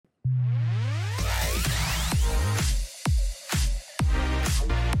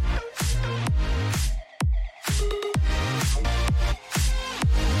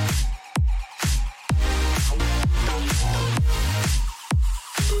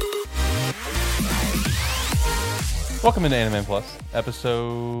Welcome into Anime Plus,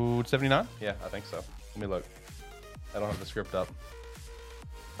 episode 79? Yeah, I think so. Let me look. I don't have the script up.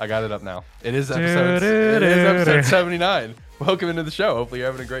 I got it up now. It is episode 79. Welcome into the show. Hopefully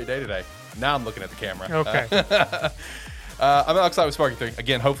you're having a great day today. Now I'm looking at the camera. Okay. I'm Alex with Sparky3.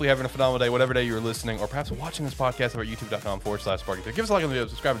 Again, hopefully you're having a phenomenal day, whatever day you're listening, or perhaps watching this podcast over at youtube.com/Sparky3. Give us a like on the video,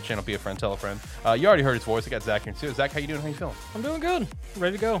 subscribe to the channel, be a friend, tell a friend. You already heard his voice. I got Zach here too. Zach, how you doing? How you feeling? I'm doing good.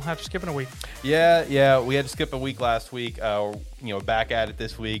 Ready to go after skipping a week. Yeah. We had to skip a week last week. Back at it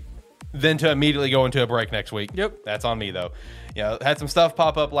this week. Then to immediately go into a break next week. Yep. That's on me, though. Had some stuff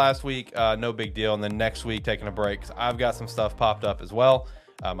pop up last week. No big deal. And then next week, taking a break. I've got some stuff popped up as well.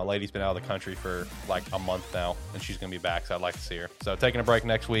 My lady's been out of the country for like a month now, and she's going to be back, so I'd like to see her. So taking a break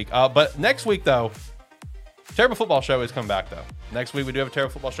next week. But next week, though, Terrible Football Show is coming back, though. Next week, we do have a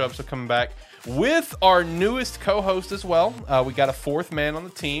Terrible Football Show episode coming back with our newest co-host as well. We got a fourth man on the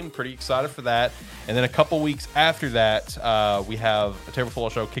team. Pretty excited for that. And then a couple weeks after that, we have a Terrible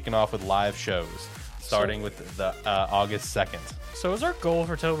Football Show kicking off with live shows, starting with the August 2nd. So is our goal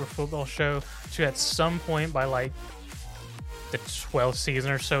for Terrible Football Show to at some point by like the 12th season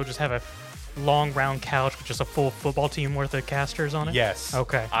or so just have a long round couch with just a full football team worth of casters on it? Yes.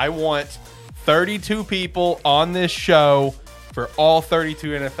 Okay. I want 32 people on this show for all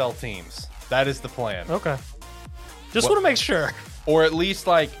 32 NFL teams. That is the plan. Okay. Just want to make sure. Or at least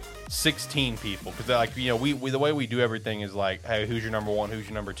like 16 people, because we the way we do everything is like, hey, who's your number one, who's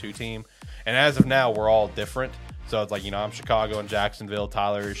your number two team, and as of now we're all different. So it's like, I'm Chicago and Jacksonville,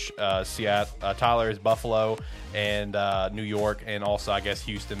 Tyler is Seattle, Tyler is Buffalo and New York, and also I guess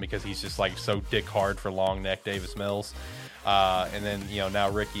Houston, because he's just like so dick hard for long neck Davis Mills. And then now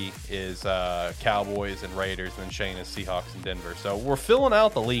Ricky is Cowboys and Raiders, and then Shane is Seahawks and Denver. So we're filling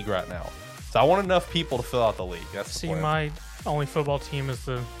out the league right now. So I want enough people to fill out the league. That's the plan. My only football team is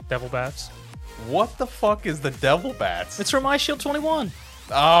the Devil Bats. What the fuck is the Devil Bats? It's from iShield 21.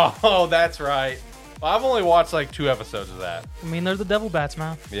 Oh, that's right. Well, I've only watched like 2 episodes of that. I mean, they're the Devil Bats,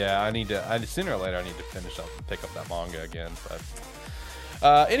 man. Yeah, sooner or later I need to finish up and pick up that manga again.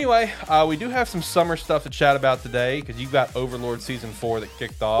 But anyway, we do have some summer stuff to chat about today, because you've got Overlord Season 4 that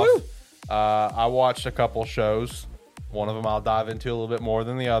kicked off. Woo! I watched a couple shows. One of them I'll dive into a little bit more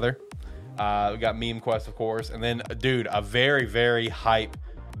than the other. We got Meme Quest, of course. And then, dude, a very, very hype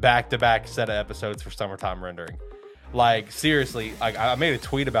back-to-back set of episodes for Summertime Rendering. Like, seriously, I made a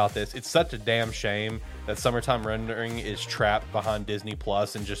tweet about this. It's such a damn shame that Summertime Rendering is trapped behind Disney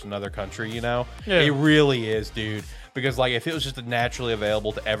Plus in just another country, Yeah. It really is, dude. Because, like, if it was just naturally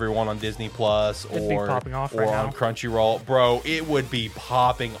available to everyone on Disney Plus It'd be popping off or right on now. Crunchyroll, bro, it would be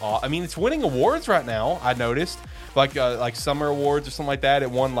popping off. I mean, it's winning awards right now, I noticed. Like summer awards or something like that.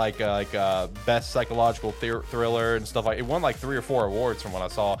 It won like best psychological thriller and stuff like. It won like 3 or 4 awards from what I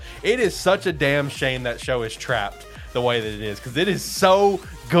saw. It is such a damn shame that show is trapped the way that it is, because it is so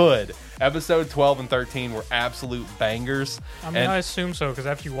good. Episode 12 and 13 were absolute bangers. I mean, I assume so, because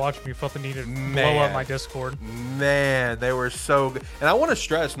after you watched them, you felt the need to blow up my Discord. Man, they were so good. And I want to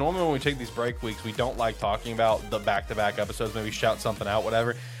stress, normally when we take these break weeks, we don't like talking about the back-to-back episodes. Maybe shout something out,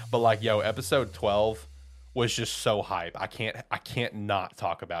 whatever. But like, episode 12 was just so hype. I can't not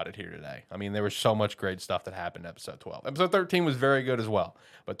talk about it here today. I mean, there was so much great stuff that happened in episode 12. Episode 13 was very good as well.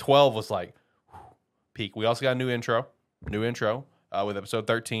 But 12 was like, peak. We also got a new intro with episode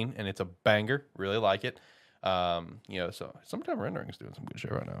 13, and it's a banger. Really like it. So Summertime Rendering is doing some good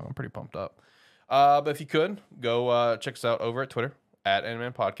shit right now. I'm pretty pumped up. But if you could, go check us out over at Twitter at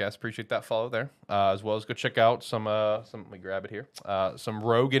Anime Podcast. Appreciate that follow there. As well as go check out some let me grab it here. Some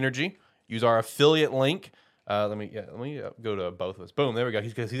Rogue Energy. Use our affiliate link. Let me go to both of us. Boom, there we go.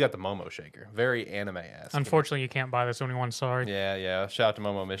 He's got the Momo shaker. Very anime-esque. Unfortunately, you can't buy this. Only one, sorry. Yeah. Shout out to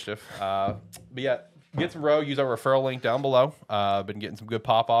Momo Mischief. But yeah, get some Rogue. Use our referral link down below. Been getting some good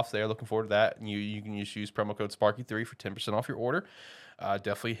pop-offs there. Looking forward to that. And you can just use promo code Sparky3 for 10% off your order.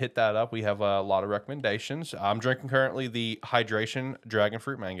 Definitely hit that up. We have a lot of recommendations. I'm drinking currently the Hydration Dragon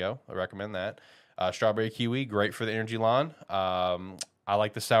Fruit Mango. I recommend that. Strawberry Kiwi, great for the energy line. I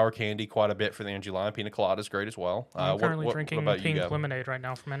like the sour candy quite a bit for the energy line. Pina colada is great as well. I'm currently drinking pink lemonade right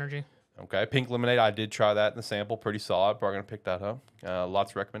now from Energy. Okay, pink lemonade. I did try that in the sample. Pretty solid. Probably going to pick that up.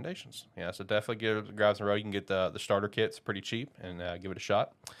 Lots of recommendations. Yeah, so definitely grab some Rogue. You can get the starter kits pretty cheap and give it a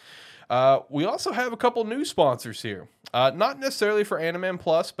shot. We also have a couple new sponsors here. Not necessarily for Anime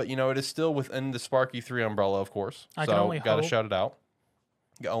Plus, but, it is still within the Sparky3 umbrella, of course. I can only got to hope. shout it out.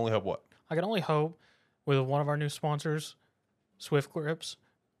 You can only hope what? I can only hope with one of our new sponsors, Swift Grips,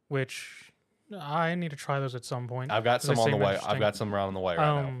 which I need to try those at some point. I've got some They on the seem way. interesting. I've got some around on the way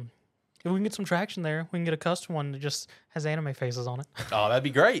right now. If we can get some traction there, we can get a custom one that just has anime faces on it. Oh, that'd be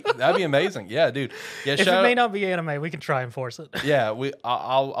great. That'd be amazing. Yeah, dude. Yeah, If it may not be anime, we can try and force it. Yeah,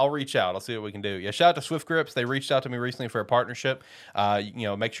 I'll reach out. I'll see what we can do. Yeah, shout out to Swift Grips. They reached out to me recently for a partnership.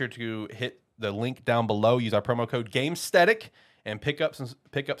 Make sure to hit the link down below. Use our promo code GameStatic and pick up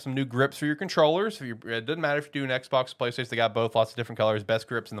some new grips for your controllers. It doesn't matter if you're doing Xbox, PlayStation. They got both, lots of different colors, best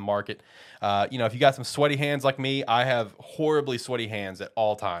grips in the market. If you got some sweaty hands like me, I have horribly sweaty hands at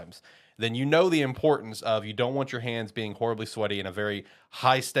all times. Then you know the importance of you don't want your hands being horribly sweaty in a very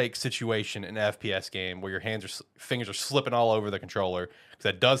high stakes situation in an FPS game where your fingers are slipping all over the controller. Because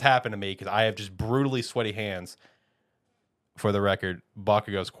that does happen to me because I have just brutally sweaty hands. For the record,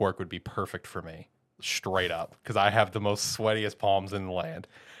 Bakugo's quirk would be perfect for me. Straight up, because I have the most sweatiest palms in the land.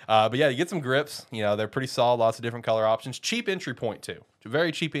 But yeah, you get some grips. They're pretty solid. Lots of different color options. Cheap entry point too. It's a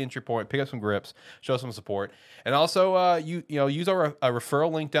very cheap entry point. Pick up some grips. Show some support, and also use our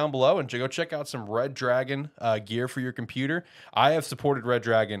referral link down below and go check out some Red Dragon gear for your computer. I have supported Red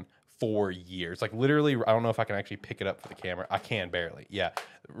Dragon for years. Like literally, I don't know if I can actually pick it up for the camera. I can barely. Yeah,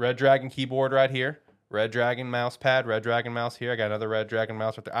 Red Dragon keyboard right here. Red Dragon mouse pad, Red Dragon mouse here. I got another Red Dragon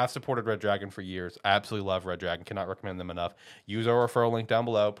mouse right there. I've supported Red Dragon for years. I absolutely love Red Dragon. Cannot recommend them enough. Use our referral link down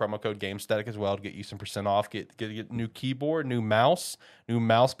below. Promo code GameStatic as well to get you some % off. Get new keyboard, new mouse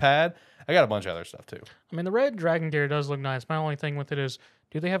pad. I got a bunch of other stuff too. I mean, the Red Dragon gear does look nice. My only thing with it is,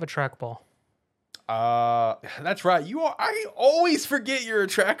 do they have a trackball? That's right. I always forget you're a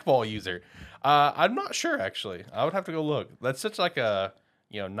trackball user. I'm not sure actually. I would have to go look. That's such like a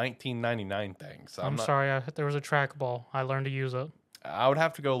 1999 thing. So I'm sorry, there was a trackball. I learned to use it. I would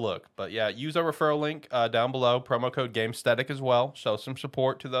have to go look. But yeah, use our referral link down below. Promo code GameStatic as well. Show some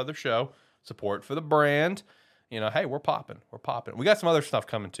support to the other show. Support for the brand. Hey, we're popping. We got some other stuff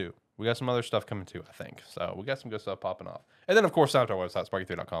coming too. I think. So we got some good stuff popping off. And then, of course, sign up to our website,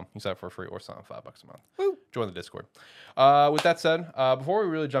 sparky3.com. You sign up for free or sign up $5 a month. Woo. Join the Discord. With that said, before we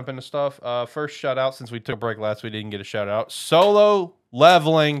really jump into stuff, first shout out, since we took a break last week, we didn't get a shout out. Solo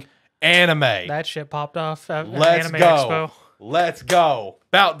Leveling Anime. That shit popped off at Let's Anime go. Expo. Let's go.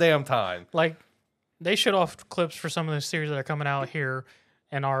 About damn time. Like, they showed off clips for some of the series that are coming out here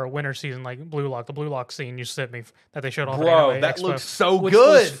in our winter season, like Blue Lock, the Blue Lock scene you sent me that they showed off at Anime that Expo, looks so which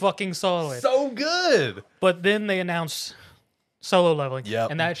good. was fucking solid. So good. But then they announced Solo Leveling,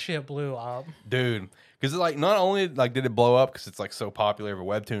 Yep. and that shit blew up. Dude, because like not only like did it blow up because it's like so popular for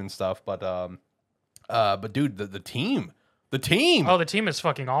webtoon stuff, but dude, the team. Oh, the team is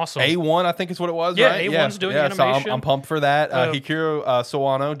fucking awesome. A1, I think is what it was, Yeah, right? A1's doing animation. So I'm pumped for that. Hikaru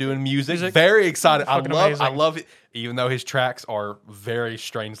Sawano doing music. Music. Very excited. I Fucking love it. Even though his tracks are very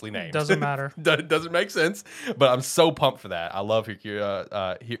strangely named. Doesn't matter. Doesn't make sense. But I'm so pumped for that. I love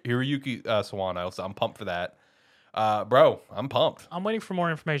Hiroyuki Sawano, so I'm pumped for that. Bro, I'm pumped. I'm waiting for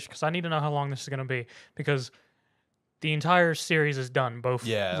more information because I need to know how long this is going to be, because the entire series is done, both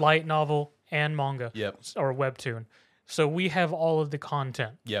light novel and manga. Yep. Or webtoon. So we have all of the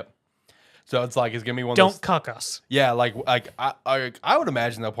content. Yep. So it's like it's gonna be one. Don't cuck us. Yeah, like I would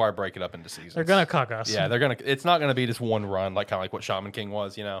imagine they'll probably break it up into seasons. They're gonna cuck us. Yeah, they're gonna. It's not gonna be just one run, like kind of like what Shaman King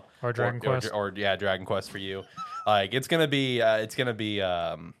was, or Dragon Quest, or Dragon Quest for you. Like it's gonna be probably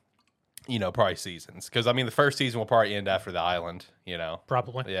seasons, because I mean the first season will probably end after the island.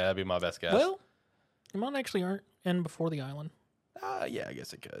 Probably. Yeah, that'd be my best guess. Well, it might actually end before the island. Yeah, I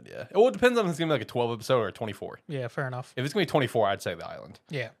guess it could. Yeah. Well, it depends on if it's gonna be like a 12 episode or a 24. Yeah, fair enough. If it's gonna be 24, I'd say the island.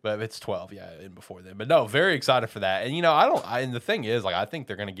 Yeah. But if it's 12, yeah, in before then. But no, very excited for that. And and the thing is, like, I think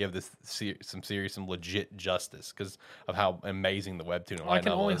they're gonna give this some legit justice because of how amazing the webtoon and light I can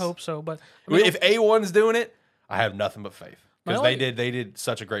novel only is. hope so. But If A1's doing it, I have nothing but faith, because they did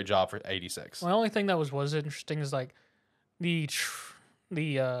such a great job for 86. My only thing that was interesting is like the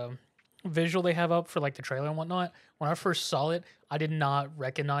visual they have up for like the trailer and whatnot. When I first saw it, I did not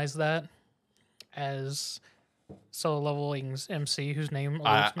recognize that as Solo Leveling's MC, whose name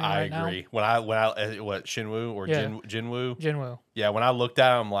eludes me right now. I agree. When I what Shinwoo or Jinwoo? Jinwoo. Yeah, when I looked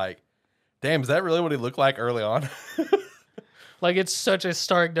at him, I'm like, damn, is that really what he looked like early on? Like, it's such a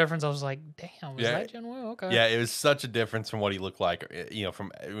stark difference. I was like, damn, is that Jinwoo? Okay. Yeah, it was such a difference from what he looked like,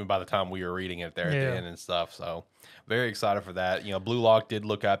 from by the time we were reading it there at the end and stuff. So very excited for that. Blue Lock did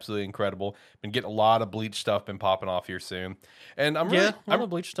look absolutely incredible. Been getting a lot of Bleach stuff been popping off here soon. And I'm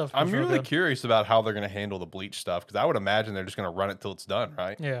Bleach stuff. I'm really curious about how they're going to handle the Bleach stuff, because I would imagine they're just going to run it till it's done,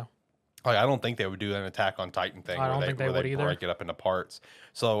 right? Yeah. Like, I don't think they would do an Attack on Titan thing where they either. break it up into parts.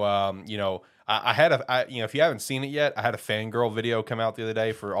 So, I had if you haven't seen it yet, I had a fangirl video come out the other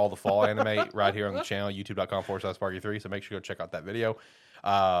day for all the fall anime right here on the channel, youtube.com/Sparky3. So make sure you go check out that video.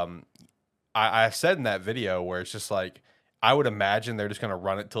 I said in that video where it's just like, I would imagine they're just going to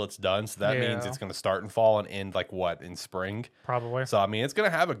run it till it's done. So that means Yeah. it's going to start in fall and end like what, in spring? Probably. So I mean, it's going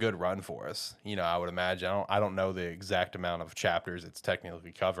to have a good run for us. I would imagine. I don't know the exact amount of chapters it's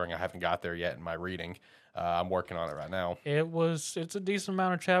technically covering. I haven't got there yet in my reading. I'm working on it right now. It's a decent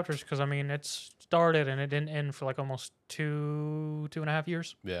amount of chapters because I mean it started and it didn't end for like almost 2.5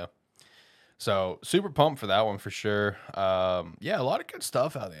 years. Yeah. So super pumped for that one for sure. Yeah, a lot of good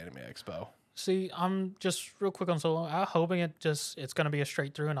stuff out of the Anime Expo. See, I'm just real quick on Solo. I'm hoping it's going to be a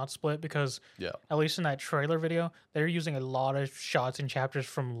straight through and not split because Yeah. at least in that trailer video, they're using a lot of shots and chapters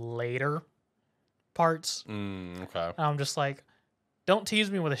from later parts. Okay. And I'm just like, don't tease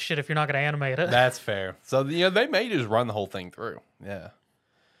me with a shit if you're not going to animate it. That's fair. So they may just run the whole thing through. Yeah.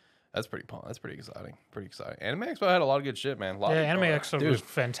 That's pretty pumped. That's pretty exciting. Pretty exciting. Anime Expo had a lot of good shit, man. Anime Expo was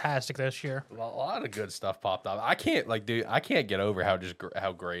fantastic this year. A lot of good stuff popped up. I can't get over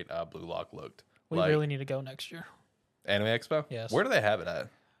how great Blue Lock looked. We really need to go next year. Anime Expo. Yes. Where do they have it at?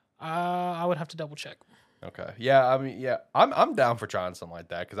 I would have to double check. Okay. Yeah. I mean, yeah. I'm down for trying something like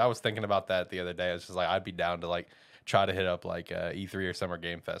that because I was thinking about that the other day. It's just like I'd be down to like try to hit up like E3 or Summer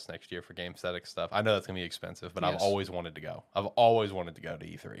Game Fest next year for game aesthetic stuff. I know that's gonna be expensive, but I've always wanted to go. I've always wanted to go to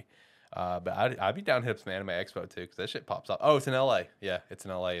E3. But I'd be down to hit up some Anime Expo too because that shit pops up. Oh, it's in LA. Yeah, it's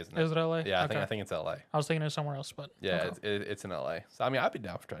in LA, isn't it? Is it LA? Yeah, Okay. I think it's LA. I was thinking it was somewhere else, but Yeah, okay. it's in LA. So I mean, I'd be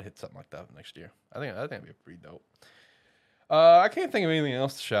down for trying to hit something like that next year. I think that'd be pretty dope. I can't think of anything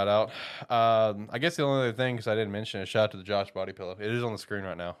else to shout out. I guess the only other thing, because I didn't mention it, shout out to the Josh body pillow. It is on the screen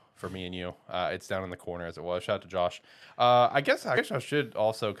right now for me and you. It's down in the corner as it was. Shout out to Josh. I guess I should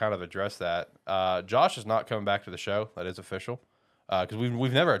also kind of address that. Josh is not coming back to the show. That is official. Because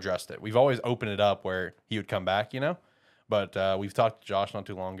we've never addressed it. We've always opened it up where he would come back, But we've talked to Josh not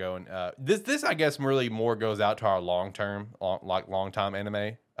too long ago, and this I guess really more goes out to our long time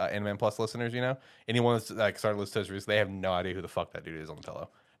Anime Plus listeners. Anyone that's like started listening to this, they have no idea who the fuck that dude is on the pillow,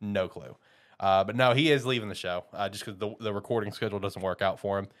 no clue. But no, he is leaving the show just because the recording schedule doesn't work out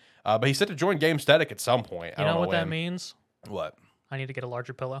for him. But he's set to join Game Static at some point. You know what that means? What? I need to get a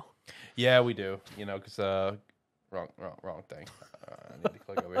larger pillow. Yeah, we do. Because wrong thing. I need to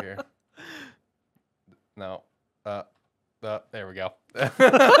click over here. No. There we go.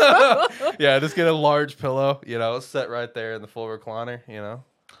 Yeah, just get a large pillow, set right there in the full recliner, You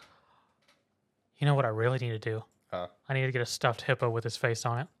know what I really need to do? Huh? I need to get a stuffed hippo with his face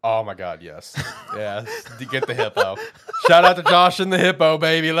on it. Oh my God, yes. Yeah, get the hippo. Shout out to Josh and the hippo,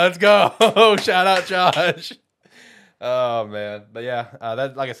 baby. Let's go. Shout out Josh. Oh man. But yeah,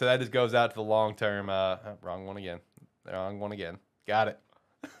 that, like I said, that just goes out to the long term. Wrong one again. Got it.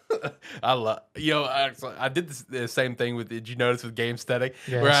 I did the same thing with. Did you notice with Game Static?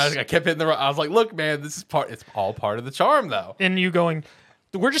 Yes. Where I kept hitting I was like, look, man, this is it's all part of the charm, though. And you going,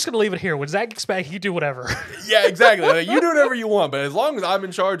 we're just going to leave it here. When Zach gets back, he can do whatever. Yeah, exactly. Like, you do whatever you want, but as long as I'm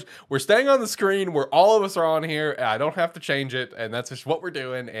in charge, we're staying on the screen. Where all of us are on here. And I don't have to change it, and that's just what we're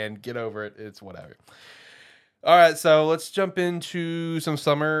doing. And get over it. It's whatever. All right, so let's jump into some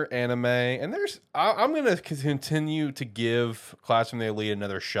summer anime, and I'm gonna continue to give Classroom the Elite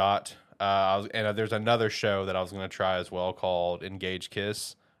another shot. There's another show that I was gonna try as well called Engage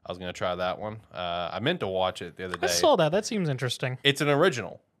Kiss. I was gonna try that one. I meant to watch it the other day. I saw that. That seems interesting. It's an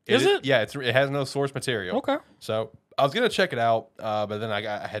original. Is it? Yeah, it has no source material. Okay. So I was gonna check it out, but then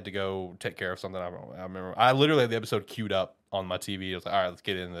I had to go take care of something. I remember I literally had the episode queued up on my TV. I was like, all right, let's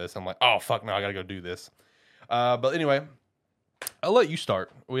get into this. I'm like, oh fuck no, I gotta go do this. But anyway, I'll let you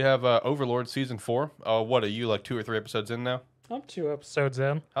start. We have Overlord Season 4. What are you, like 2 or 3 episodes in now? I'm 2 episodes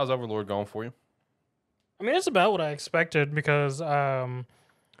in. How's Overlord going for you? I mean, it's about what I expected because,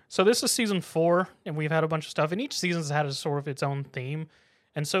 so this is Season 4, and we've had a bunch of stuff, and each season's had a sort of its own theme.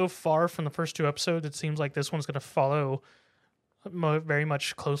 And so far from the first 2 episodes, it seems like this one's going to follow very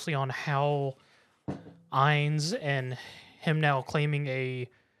much closely on how Ainz and him now claiming a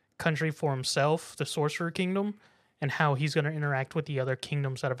country for himself, the Sorcerer Kingdom, and how he's going to interact with the other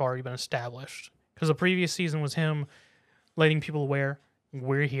kingdoms that have already been established. Because the previous season was him letting people aware,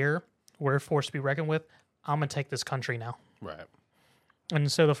 we're here, we're a force to be reckoned with, I'm going to take this country now. Right.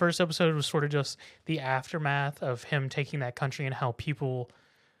 And so the first episode was sort of just the aftermath of him taking that country and how people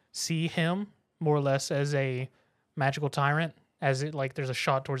see him more or less as a magical tyrant. As it, like, there's a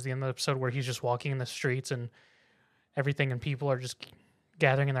shot towards the end of the episode where he's just walking in the streets and everything, and people are just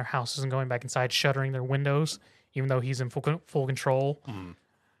gathering in their houses and going back inside, shuttering their windows, even though he's in full control. Mm.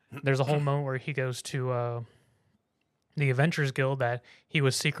 There's a whole moment where he goes to the Adventurers Guild that he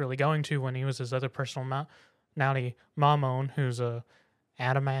was secretly going to when he was his other personal naughty Mamon, who's a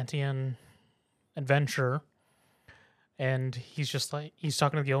adamantian adventurer. And he's just like, he's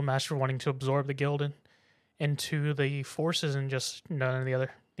talking to the guild master wanting to absorb the guild into the forces, and just none of the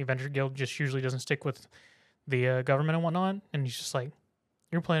Avenger Guild just usually doesn't stick with the government and whatnot. And he's just like,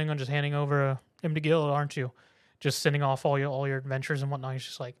 you're planning on just handing over him to Guild, aren't you? Just sending off all your adventures and whatnot. He's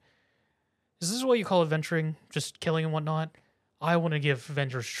just like, is this what you call adventuring? Just killing and whatnot? I want to give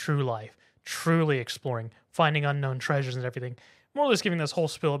Avengers true life, truly exploring, finding unknown treasures and everything. More or less giving this whole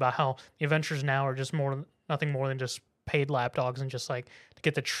spiel about how the Avengers now are just nothing more than just paid lapdogs, and just like to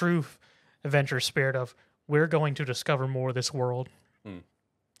get the true adventure spirit of, we're going to discover more of this world.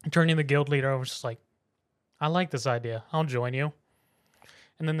 Turning the guild leader, I was just like, I like this idea. I'll join you.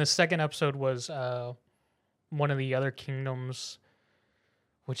 And then the second episode was one of the other kingdoms,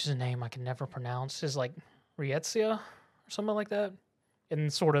 which is a name I can never pronounce, is like Rietzia or something like that.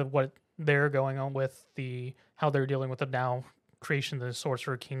 And sort of what they're going on with how they're dealing with the now creation of the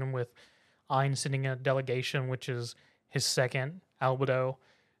Sorcerer Kingdom, with Ein sending a delegation, which is his second, Albedo,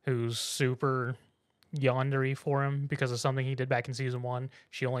 who's super yondery for him because of something he did back in season 1.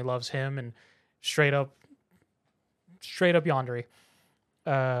 She only loves him, and straight up yondery.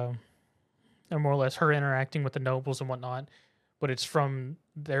 And more or less her interacting with the nobles and whatnot, but it's from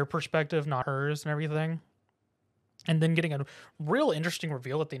their perspective, not hers, and everything. And then getting a real interesting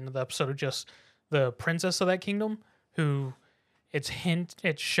reveal at the end of the episode of just the princess of that kingdom, who it's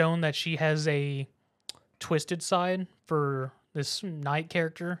shown that she has a twisted side for this knight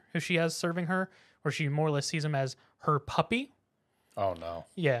character who she has serving her, where she more or less sees him as her puppy. Oh no.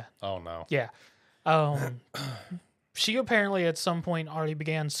 Yeah. Oh no. Yeah. She apparently at some point already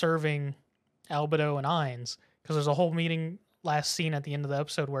began serving Albedo and Ainz, because there's a whole meeting last scene at the end of the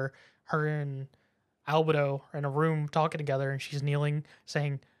episode where her and Albedo are in a room talking together, and she's kneeling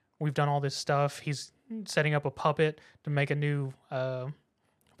saying, we've done all this stuff. He's setting up a puppet to make a new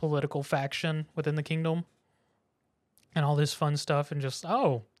political faction within the kingdom and all this fun stuff. And just,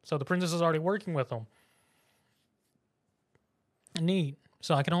 so the princess is already working with him. Neat.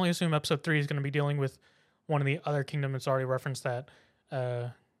 So I can only assume episode 3 is going to be dealing with one of the other kingdom. It's already referenced that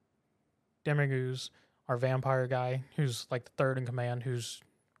Demigoo's our vampire guy, who's like the third in command, who's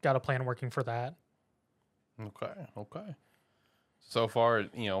got a plan working for that. Okay. So far,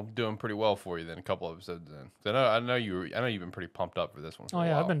 doing pretty well for you then. A couple episodes in. I know you've been pretty pumped up for this one. Oh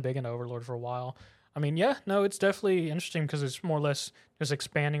yeah, I've been big into Overlord for a while. I mean, yeah, no, it's definitely interesting because it's more or less just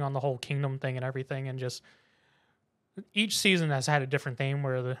expanding on the whole kingdom thing and everything, and just each season has had a different theme.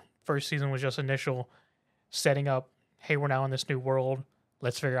 Where the first season was just initial setting up, hey, we're now in this new world,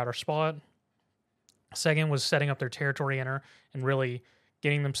 let's figure out our spot. Second was setting up their territory and really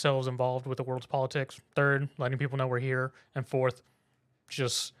getting themselves involved with the world's politics. Third, letting people know we're here. And fourth,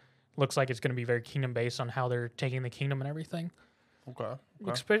 just looks like it's going to be very kingdom based on how they're taking the kingdom and everything. Okay.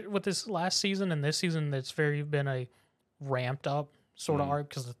 With this last season and this season, it's been a ramped up sort of arc,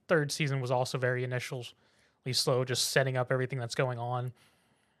 because the third season was also very initially slow, just setting up everything that's going on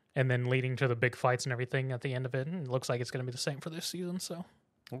and then leading to the big fights and everything at the end of it. And it looks like it's going to be the same for this season. So.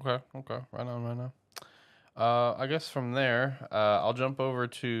 Okay. Right on. I guess from there, I'll jump over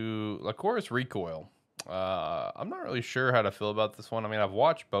to Lycoris Recoil. I'm not really sure how to feel about this one. I mean, I've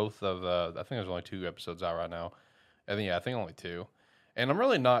watched both of I think there's only 2 episodes out right now. I think only 2. And I'm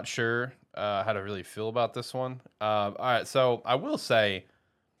really not sure how to really feel about this one. All right, so I will say,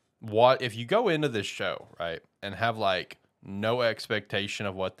 if you go into this show, right, and have no expectation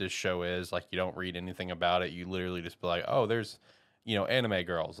of what this show is, you don't read anything about it, you literally just be like, oh, there's anime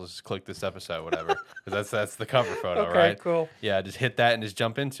girls. Let's just click this episode, whatever. Because that's the cover photo, okay, right? Cool. Yeah, just hit that and just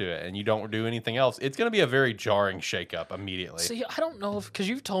jump into it, and you don't do anything else. It's going to be a very jarring shakeup immediately. See, I don't know because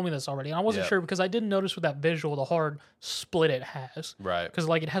you've told me this already, and I wasn't sure because I didn't notice with that visual the hard split it has. Right. Because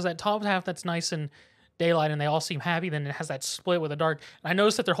it has that top half that's nice and daylight, and they all seem happy. Then it has that split with the dark. And I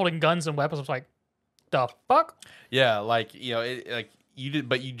noticed that they're holding guns and weapons. I was like, the fuck? Yeah, you did,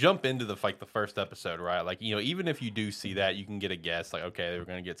 but you jump into the first episode, right? Even if you do see that, you can get a guess. Okay, they're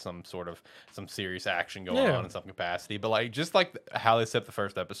going to get some serious action going on in some capacity. But how they set the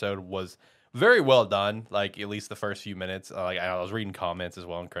first episode was very well done. At least the first few minutes. I was reading comments as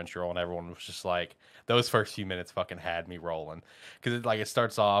well on Crunchyroll, and everyone was just those first few minutes fucking had me rolling, because it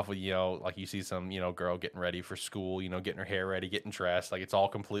starts off with you see some girl getting ready for school, getting her hair ready, getting dressed, it's all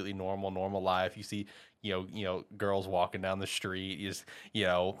completely normal life. You see girls walking down the street, just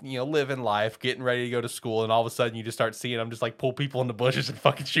living life, getting ready to go to school, and all of a sudden you just start seeing them just pull people in the bushes and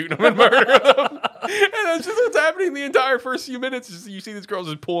fucking shooting them and murder them. And that's just what's happening the entire first few minutes. You see these girls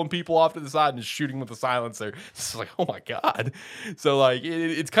just pulling people off to the side side and shooting with a silencer. It's like, oh my god. So like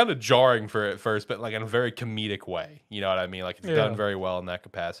it's kind of jarring for at first, but like in a very comedic way. You know what I mean? Like it's done very well in that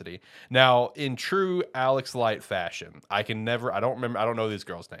capacity. Now, in true Alex Light fashion, I don't know these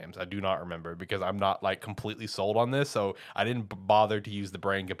girls' names. I do not remember because I'm not like completely sold on this, so I didn't bother to use the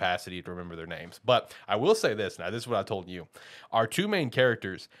brain capacity to remember their names. But I will say this. Now, this is what I told you. Our two main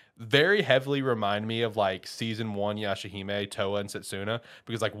characters very heavily remind me of like season 1 Yashahime, Toa, and Setsuna,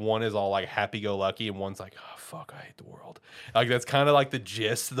 because like one is all like happy-go-lucky and one's like, oh fuck, I hate the world. Like that's kind of like the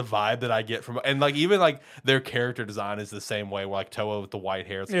gist, the vibe that I get from, and like even like their character design is the same way. Where like Toa with the white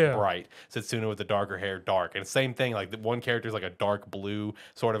hair, it's bright. Setsuna with the darker hair, dark. And same thing, like the one character is like a dark blue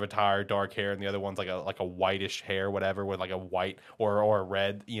sort of attire, dark hair, and the other one's like a whitish hair, whatever, with like a white or a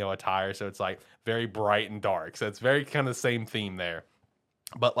red, attire. So it's like very bright and dark. So it's very kind of the same theme there.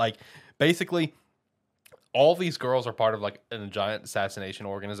 But like basically all these girls are part of like a giant assassination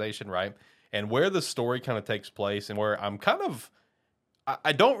organization, right? And where the story kind of takes place and where I'm kind of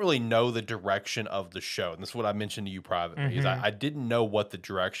I don't really know the direction of the show. And this is what I mentioned to you privately, is I didn't know what the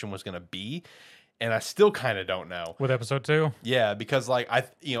direction was going to be. And I still kind of don't know. With episode 2? Yeah, because like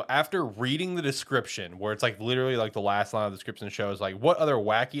after reading the description, where it's like literally like the last line of the description shows like, what other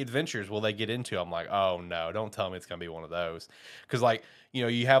wacky adventures will they get into? I'm like, oh no, don't tell me it's gonna be one of those. Because like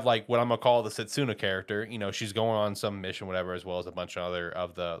you have like what I'm gonna call the Setsuna character. She's going on some mission, whatever, as well as a bunch of other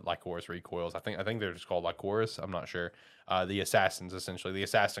of the Lycoris recoils. I think they're just called Lycoris. I'm not sure. The assassins, essentially the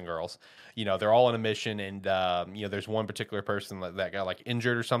assassin girls. They're all on a mission, and there's one particular person that got like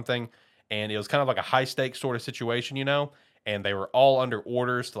injured or something. And it was kind of like a high stakes sort of situation, and they were all under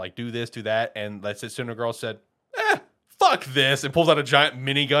orders to like do this, do that. And that Setsuna girl said, fuck this, and pulls out a giant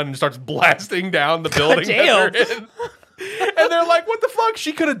minigun and starts blasting down the building. Damn. That they're in. And they're like, what the fuck?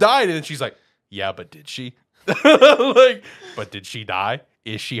 She could have died. And she's like, yeah, but did she? Like, but did she die?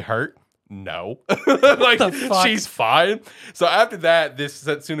 Is she hurt? No. Like, she's fine. So after that, this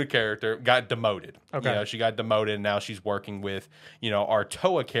Setsuna character got demoted. Okay. She got demoted, and now she's working with, our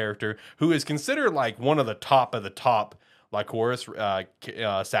Toa character, who is considered like one of the top like Horus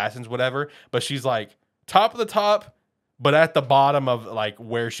assassins, whatever. But she's like top of the top, but at the bottom of like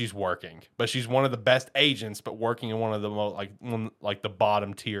where she's working. But she's one of the best agents, but working in one of the most like the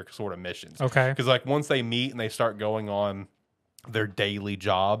bottom tier sort of missions. Okay. Because like once they meet and they start going on their daily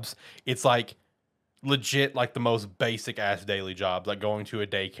jobs, it's like legit like the most basic ass daily jobs, like going to a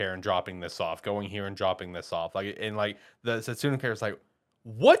daycare and dropping this off, going here and dropping this off, like, and like the Setsuna character is like,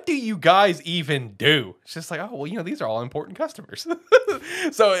 what do you guys even do? It's just like, oh well, these are all important customers.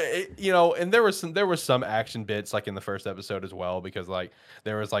 So and there was some action bits like in the first episode as well, because like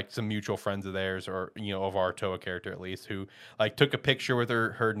there was like some mutual friends of theirs, or of our Toa character at least, who like took a picture with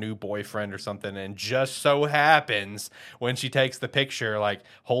her new boyfriend or something, and just so happens when she takes the picture, like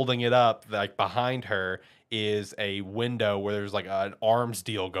holding it up, like behind her is a window where there's like an arms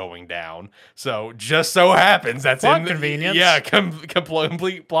deal going down. So just so happens that's plot convenience. Yeah,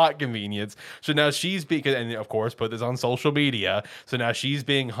 complete plot convenience. So now she's and of course put this on social media. So now she's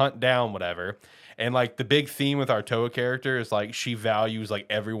being hunted down, whatever. And like the big theme with our Toa character is like she values like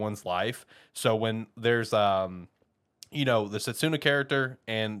everyone's life. So when there's the Setsuna character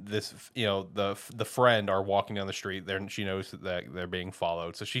and this, the friend are walking down the street there, and she knows that they're being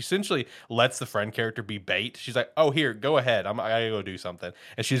followed. So she essentially lets the friend character be bait. She's like, oh, here, go ahead. I gotta go do something.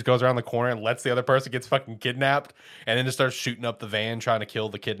 And she just goes around the corner and lets the other person get fucking kidnapped, and then just starts shooting up the van, trying to kill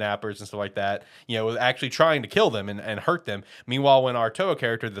the kidnappers and stuff like that. Actually trying to kill them and hurt them. Meanwhile, when our Toa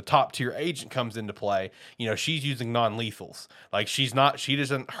character, the top tier agent, comes into play, she's using non-lethals. Like she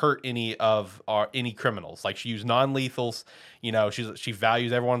doesn't hurt any criminals. Like she used non-lethals. She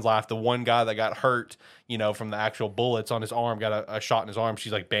values everyone's life. The one guy that got hurt, from the actual bullets on his arm, got a shot in his arm.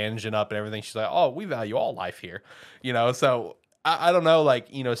 She's like bandaging up and everything. She's like, oh, we value all life here, So I don't know, like,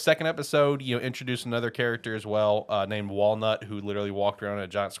 second episode, introduce another character as well, named Walnut, who literally walked around in a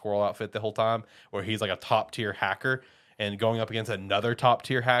giant squirrel outfit the whole time, where he's like a top tier hacker and going up against another top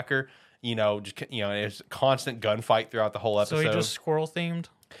tier hacker. It's constant gunfight throughout the whole episode. So he just squirrel themed?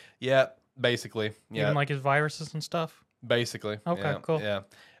 Yeah. Basically, yeah. Even like his viruses and stuff? Basically. Okay, yeah, cool. Yeah.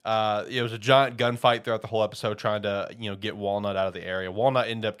 It was a giant gunfight throughout the whole episode trying to, get Walnut out of the area. Walnut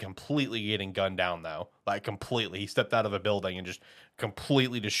ended up completely getting gunned down, though. Like, completely. He stepped out of a building and just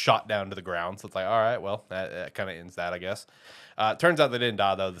completely just shot down to the ground. So it's like, all right, well, that kind of ends that, I guess. Turns out they didn't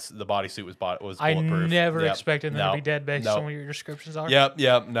die, though. The bodysuit was bulletproof. I never expected them to be dead based on what your descriptions are.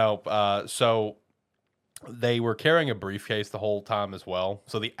 Yep, no. So they were carrying a briefcase the whole time as well.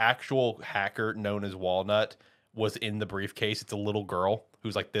 So the actual hacker known as Walnut was in the briefcase. It's a little girl.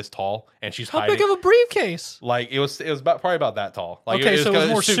 who's like this tall, and she's How hiding. big of a briefcase? Like it was probably about that tall. Like Okay, so it was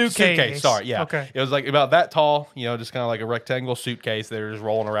more suitcase. Sorry, yeah. Okay. It was like about that tall. Just kind of like a rectangle suitcase. They were just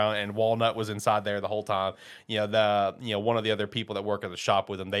rolling around, and Walnut was inside there the whole time. One of the other people that work at the shop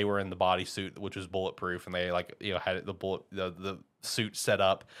with them, they were in the bodysuit, which was bulletproof, and they had the suit set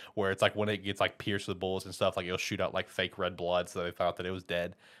up where it's like when it gets like pierced with bullets and stuff, like it'll shoot out like fake red blood, so they thought that it was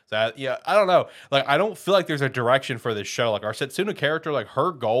dead. So I don't know. Like I don't feel like there's a direction for this show. Like our Setsuna character, like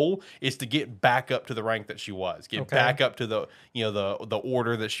her goal is to get back up to the rank that she was, back up to the the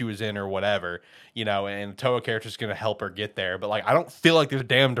order that she was in or whatever, and the Toa character is going to help her get there. But like I don't feel like there's a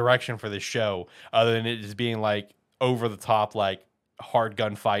damn direction for this show other than it just being like over the top, like hard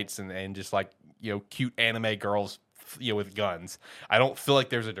gunfights and just like cute anime girls with guns. I don't feel like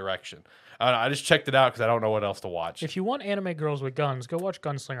there's a direction. I just checked it out because I don't know what else to watch. If you want anime girls with guns, go watch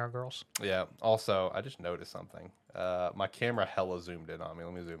Gunslinger Girls. Yeah. Also, I just noticed something. My camera hella zoomed in on me.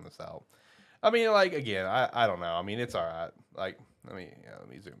 Let me zoom this out. I mean, like again, I don't know. I mean, it's all right. Like, let me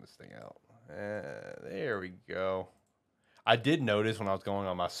zoom this thing out. There we go. I did notice when I was going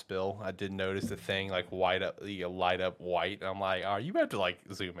on my spill, I did notice the thing like light up white. And I'm like, oh, you have to like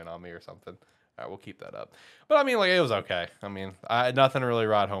zoom in on me or something. All right, we'll keep that up. But I mean, like, it was okay. I mean, I had nothing to really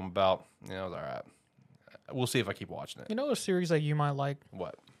write home about. It was all right. We'll see if I keep watching it. You know a series that you might like?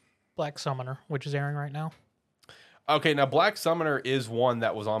 What? Black Summoner, which is airing right now. Okay, now Black Summoner is one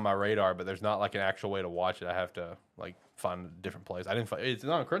that was on my radar, but there's not like an actual way to watch it. I have to like find a different place. I didn't find it's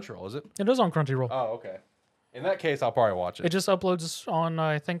not on Crunchyroll, is it? It is on Crunchyroll. Oh, okay. In that case, I'll probably watch it. It just uploads on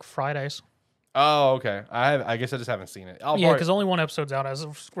I think Fridays. Oh, okay. I guess I just haven't seen it. Because only one episode's out as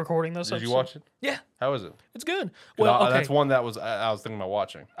of recording this. Did you watch it? Yeah. How is it? It's good. Well, okay. That's one that I was thinking about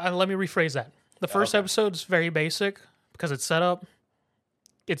watching. Let me rephrase that. The first episode's very basic because it's set up.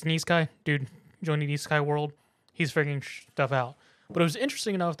 It's Niskai, dude, joining Niskai world. He's figuring stuff out. But it was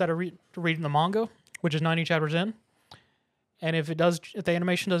interesting enough that I reading the manga, which is 90 chapters in, and if the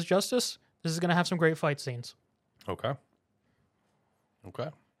animation does justice, this is going to have some great fight scenes. Okay.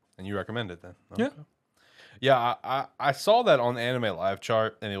 And you recommend it then? Yeah. Okay. Yeah, I saw that on the Anime Live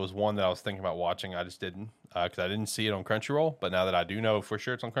chart, and it was one that I was thinking about watching. I just didn't, because I didn't see it on Crunchyroll. But now that I do know for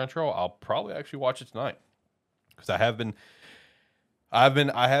sure it's on Crunchyroll, I'll probably actually watch it tonight. Because I have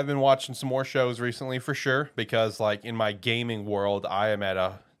been watching some more shows recently for sure. Because like in my gaming world, I am at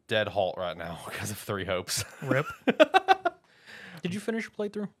a dead halt right now because of Three Hopes. Rip. Did you finish your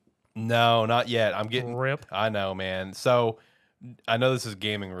playthrough? No, not yet. I'm getting Rip. I know, man. So I know this is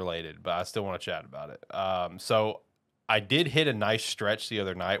gaming related, but I still want to chat about it. So I did hit a nice stretch the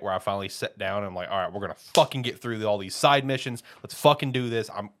other night where I finally sat down and I'm like, all right, we're gonna fucking get through all these side missions. Let's fucking do this.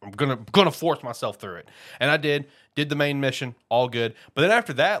 I'm gonna force myself through it, and I did the main mission, all good. But then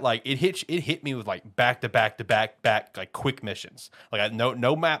after that, like it hit me with like back to back like quick missions, like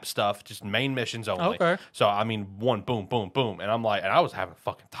no map stuff, just main missions only. Okay. So I mean, one boom, boom, boom, and I'm like, and I was having a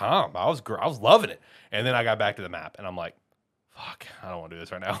fucking time. I was loving it, and then I got back to the map, and I'm like, fuck, I don't want to do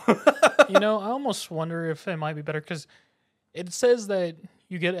this right now. I almost wonder if it might be better because it says that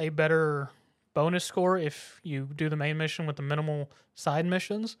you get a better bonus score if you do the main mission with the minimal side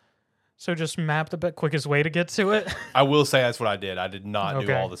missions. So just map the quickest way to get to it. I will say that's what I did. I did not do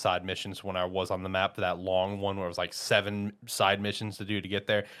Okay. all the side missions when I was on the map. That long one where it was like 7 side missions to do to get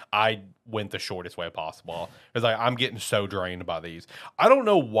there. I went the shortest way possible. Because I'm getting so drained by these. I don't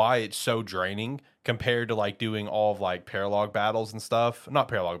know why it's so draining compared to like doing all of like paralog battles and stuff. Not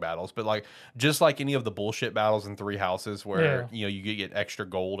paralog battles, but like just like any of the bullshit battles in Three Houses where you get extra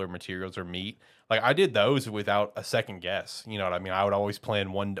gold or materials or meat. Like I did those without a second guess. You know what I mean? I would always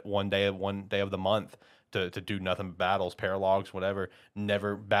plan one day of the month to do nothing but battles, paralogs, whatever.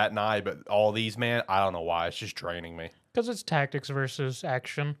 Never bat an eye. But all these, man, I don't know why. It's just draining me. Because it's tactics versus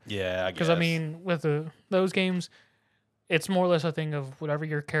action. Yeah, I guess. Because, I mean, with those games, it's more or less a thing of whatever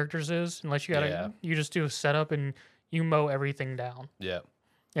your characters is, unless you just do a setup and you mow everything down. Yeah.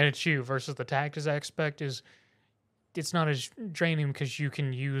 And it's you versus the tactics aspect is it's not as draining because you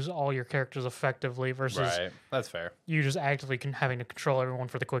can use all your characters effectively versus Right. That's fair. you just actively having to control everyone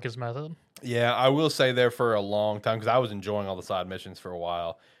for the quickest method. Yeah, I will say there for a long time because I was enjoying all the side missions for a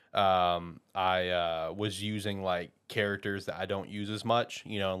while. I was using like characters that I don't use as much,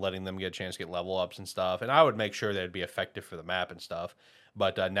 and letting them get a chance to get level ups and stuff. And I would make sure they'd be effective for the map and stuff.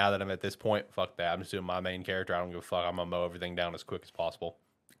 But now that I'm at this point, fuck that. I'm just doing my main character. I don't give a fuck. I'm gonna mow everything down as quick as possible.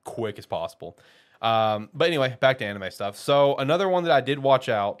 But anyway, back to anime stuff. So another one that I did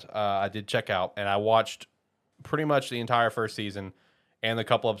I did check out, and I watched pretty much the entire first season and the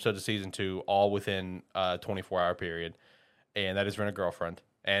couple episodes of season 2 all within a 24-hour period. And that is Rent a Girlfriend.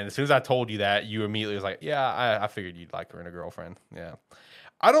 And as soon as I told you that, you immediately was like, yeah, I figured you'd like Rent a Girlfriend. Yeah.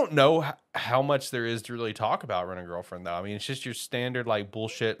 I don't know how much there is to really talk about Rent a Girlfriend, though. I mean, it's just your standard like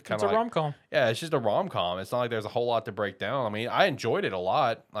bullshit kind It's of a like, rom-com. yeah, it's just a rom com. It's not like there's a whole lot to break down. I mean, I enjoyed it a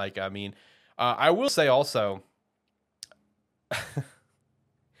lot. Like, I mean, I will say also,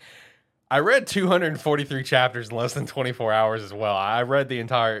 I read 243 chapters in less than 24 hours as well. I read the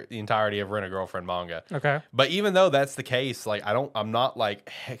entirety of Rent a Girlfriend manga. Okay. But even though that's the case, like I'm not like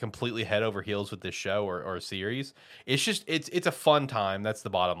completely head over heels with this show or series. It's just it's a fun time. That's the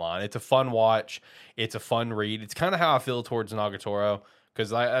bottom line. It's a fun watch. It's a fun read. It's kind of how I feel towards Nagatoro,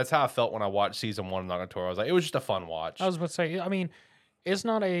 because that's how I felt when I watched season 1 of Nagatoro. I was like, it was just a fun watch. I was about to say, I mean, it's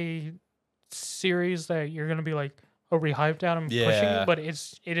not a series that you're gonna be like overly hyped out and pushing, but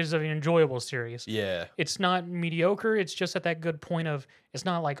it is an enjoyable series. Yeah. It's not mediocre. It's just at that good point of it's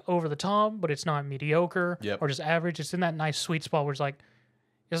not like over the top, but it's not mediocre or just average. It's in that nice sweet spot where it's like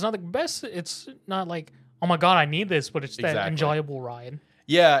it's not the best. It's not like, oh my god, I need this, but it's that enjoyable ride.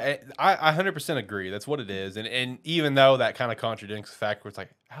 Yeah, I 100% agree. That's what it is. And even though that kind of contradicts the fact where it's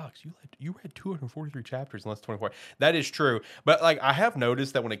like, Alex, you read 243 chapters in less than 24. That is true. But like I have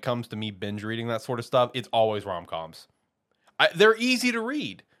noticed that when it comes to me binge reading that sort of stuff, it's always rom-coms. They're easy to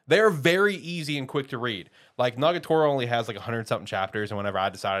read. They're very easy and quick to read. Like Nagatoro only has like 100-something chapters, and whenever I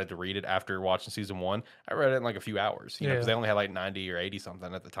decided to read it after watching season 1, I read it in like a few hours. You know, because they only had like 90 or 80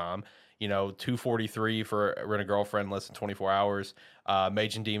 something at the time. You know, 243 for Rent a Girlfriend, less than 24 hours.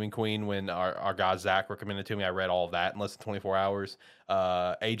 Mage and Demon Queen, when our guy Zach recommended to me, I read all of that in less than 24 hours.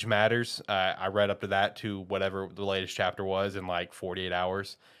 Age Matters, I read up to that to whatever the latest chapter was in like 48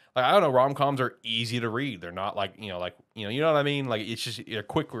 hours. Like, I don't know, rom-coms are easy to read. They're not like, you know what I mean? Like, it's just they're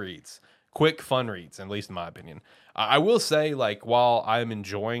quick reads. Quick, fun reads, at least in my opinion. I will say, like, while I'm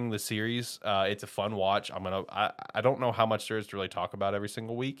enjoying the series, it's a fun watch. I don't know how much there is to really talk about every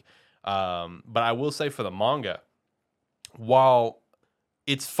single week. But I will say for the manga, while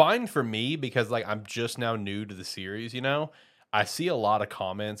it's fine for me because like I'm just now new to the series, you know, I see a lot of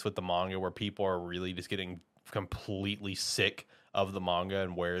comments with the manga where people are really just getting completely sick of the manga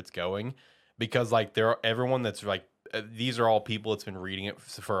and where it's going, because like everyone that's like, these are all people that's been reading it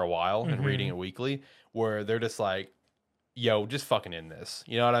for a while and reading it weekly, where they're just like, yo, just fucking end this.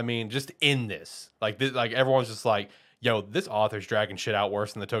 You know what I mean? Just end this. Like like everyone's just like, yo, this author's dragging shit out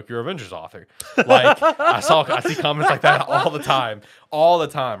worse than the Tokyo Revengers author. Like I see comments like that all the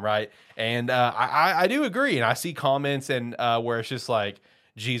time, right? And I do agree, and I see comments and where it's just like,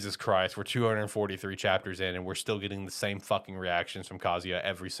 Jesus Christ, we're 243 chapters in, and we're still getting the same fucking reactions from Kazuya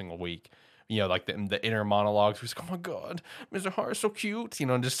every single week. You know, like the inner monologues. We're just, oh my god, Mr. Hart is so cute. You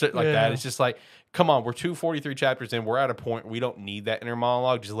know, and just shit like that. It's just like, come on, we're 243 chapters in. We're at a point where we don't need that inner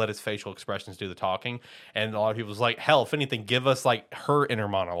monologue. Just let his facial expressions do the talking. And a lot of people's like, hell, if anything, give us like her inner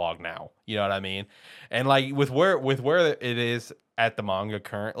monologue now. You know what I mean? And like with where it is at the manga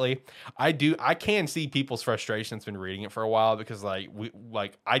currently, I can see people's frustration that's been reading it for a while, because like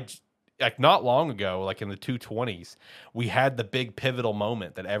not long ago, like in the 220s, we had the big pivotal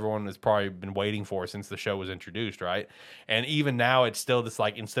moment that everyone has probably been waiting for since the show was introduced, right? And even now, it's still this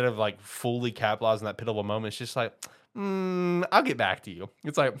like, instead of like fully capitalizing that pivotal moment, it's just like, I'll get back to you.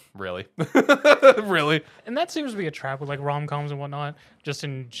 It's like, really? Really? And that seems to be a trap with like rom-coms and whatnot, just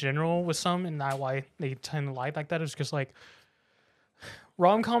in general with some, and that why they tend to like that is because like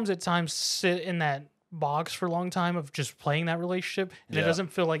rom-coms at times sit in that box for a long time of just playing that relationship, and it doesn't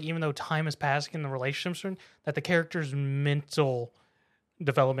feel like, even though time is passing in the relationship, that the character's mental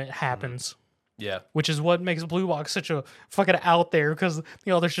development happens. Yeah. Which is what makes Blue Box such a fucking out there, because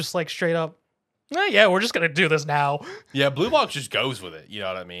there's just like straight up, yeah, we're just gonna do this now. Yeah, Blue Box just goes with it. You know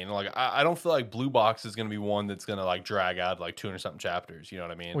what I mean? Like I don't feel like Blue Box is gonna be one that's gonna like drag out like 200 something chapters. You know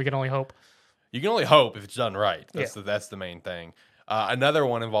what I mean? We can only hope. You can only hope if it's done right. That's the main thing. Another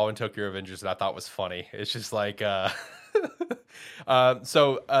one involving Tokyo Revengers that I thought was funny. It's just like, so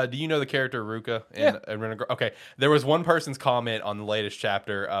do you know the character Ruka in Rent a Girlfriend? Okay, there was one person's comment on the latest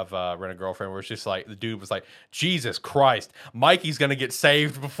chapter of Rent a Girlfriend where it's just like, the dude was like, Jesus Christ, Mikey's gonna get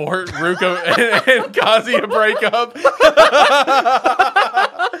saved before Ruka and Kazuya break up.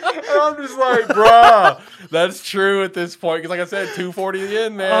 And I'm just like, bruh, that's true at this point. Because like I said, 240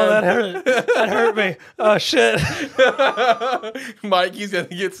 in, man. Oh, that hurt. That hurt me. Oh, shit. Mikey's going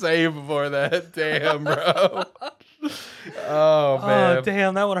to get saved before that. Damn, bro. Oh, man. Oh,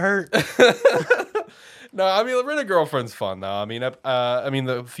 damn, that would hurt. No, I mean, Rent a Girlfriend's fun, though. I mean,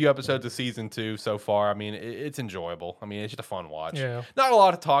 the few episodes of season 2 so far, I mean, it's enjoyable. I mean, it's just a fun watch. Yeah. Not a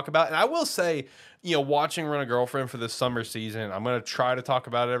lot to talk about. And I will say, watching Rent a Girlfriend for this summer season, I'm going to try to talk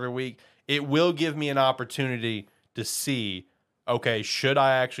about it every week. It will give me an opportunity to see, okay, should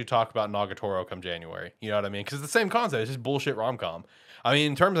I actually talk about Nagatoro come January? You know what I mean? Because it's the same concept. It's just bullshit rom-com. I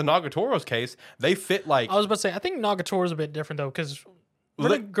mean, in terms of Nagatoro's case, they fit like I was about to say, I think Nagatoro is a bit different though, because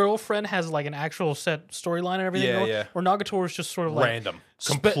Girlfriend has like an actual set storyline and everything. Yeah. Where Nagatoro is just sort of like random,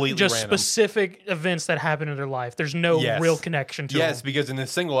 completely just random. Specific events that happen in their life. There's no real connection to them. Because in a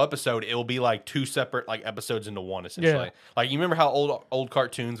single episode, it will be like 2 separate like episodes into one, essentially. Yeah. Like you remember how old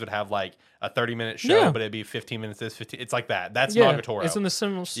cartoons would have like a 30-minute show, but it'd be 15 minutes this, 15. It's like that. That's Nagatoro. It's in the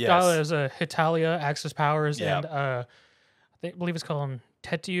similar style as Hitalia, Axis Powers, and I believe it's called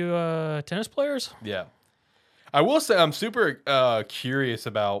Tetu Tennis Players. Yeah. I will say I'm super curious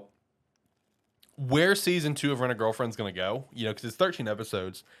about where season 2 of Rent a Girlfriend's going to go, because it's 13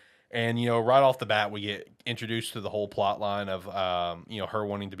 episodes. And, right off the bat, we get introduced to the whole plot line of, her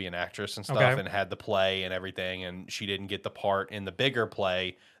wanting to be an actress and stuff and had the play and everything. And she didn't get the part in the bigger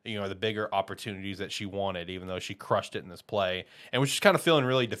play, the bigger opportunities that she wanted, even though she crushed it in this play. And was just kind of feeling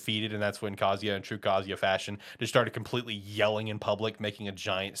really defeated. And that's when Kazuya, in true Kazuya fashion, just started completely yelling in public, making a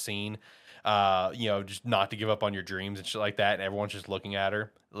giant scene. Just not to give up on your dreams and shit like that. And everyone's just looking at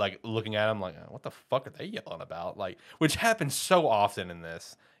her, like looking at him like, what the fuck are they yelling about? Like, which happens so often in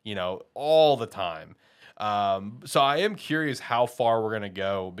this, all the time. So I am curious how far we're going to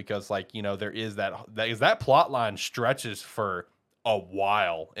go because there is that plot line stretches for a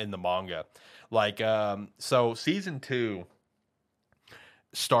while in the manga. So season 2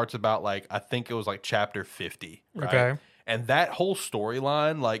 starts about I think it was chapter 50. Right? Okay. And that whole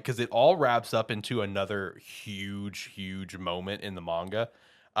storyline, because it all wraps up into another huge moment in the manga.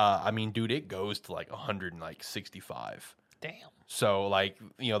 I mean, dude, it goes to 165. Damn. So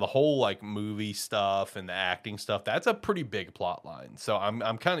the whole movie stuff and the acting stuff, that's a pretty big plot line. So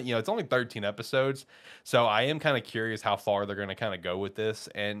I'm kind of, it's only 13 episodes. So I am kind of curious how far they're going to kind of go with this.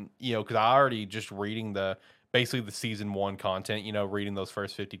 And, because I already just reading basically the season 1 content, reading those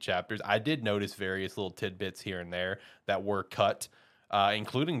first 50 chapters, I did notice various little tidbits here and there that were cut,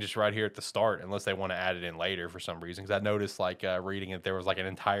 including just right here at the start, unless they want to add it in later for some reason. Because I noticed, reading it, there was an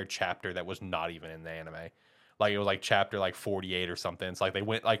entire chapter that was not even in the anime. It was chapter 48 or something. It's they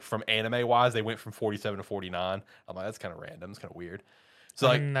went from anime wise, they went from 47 to 49. I'm like, that's kind of random. It's kind of weird. So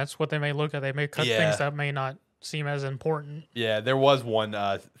I mean, that's what they may look at. They may cut things that may not seem as important. Yeah, there was one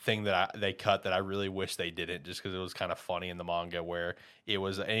thing that they cut that I really wish they didn't, just because it was kind of funny in the manga where it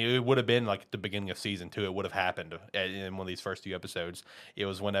was, and it would have been the beginning of season 2. It would have happened in one of these first few episodes. It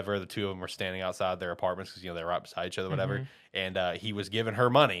was whenever the two of them were standing outside their apartments because they were right beside each other, whatever. And he was giving her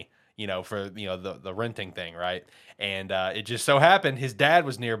money, for the renting thing, right? And it just so happened his dad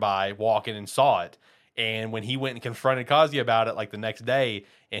was nearby walking and saw it. And when he went and confronted Kazuya about it, the next day,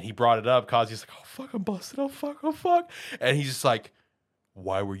 and he brought it up, Kazuya's like, oh, fuck, I'm busted. Oh, fuck. And he's just like,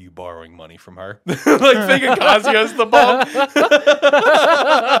 why were you borrowing money from her? Thinking Kazuya's the bum.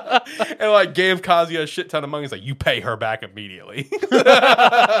 And, gave Kazuya a shit ton of money. He's like, you pay her back immediately. So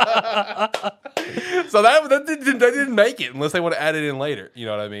that didn't make it unless they would have added in later. You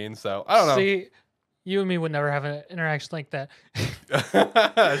know what I mean? So, I don't know. See, you and me would never have an interaction like that.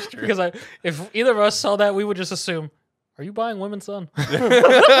 That's true. Because if either of us saw that, we would just assume, are you buying women's son? Oh,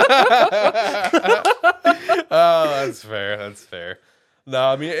 that's fair. That's fair. No,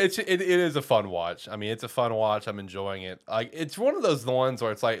 I mean, it is a fun watch. I mean, it's a fun watch. I'm enjoying it. It's one of those ones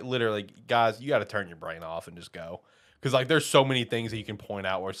where it's literally, guys, you got to turn your brain off and just go. Because there's so many things that you can point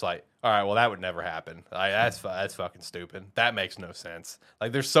out where it's all right, well, that would never happen. That's fucking stupid. That makes no sense.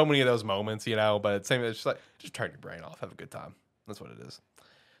 There's so many of those moments, but it's just just turn your brain off, have a good time. That's what it is.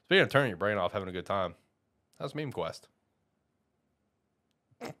 Speaking of turning your brain off, having a good time, how's Meme Quest?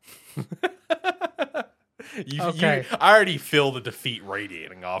 I already feel the defeat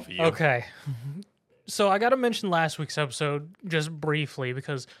radiating off of you. Okay. So I got to mention last week's episode just briefly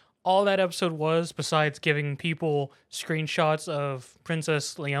because all that episode was, besides giving people screenshots of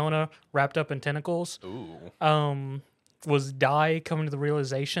Princess Leona wrapped up in tentacles, was Dai coming to the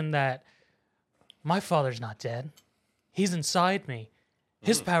realization that my father's not dead. He's inside me.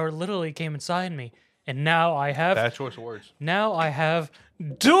 His power literally came inside me. And now I have... Bad choice of words. Now I have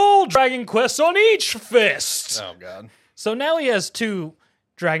dual Dragon Quests on each fist. Oh, God. So now he has 2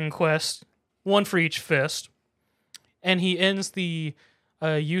 Dragon Quests, 1 for each fist. And he ends the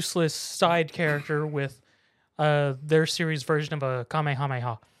useless side character with their series version of a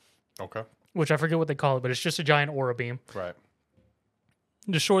Kamehameha. Okay. Which I forget what they call it, but it's just a giant aura beam. Right.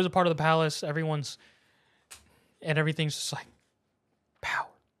 Destroys a part of the palace. Everything's just power.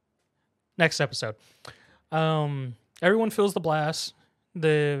 Next episode. Everyone feels the blast.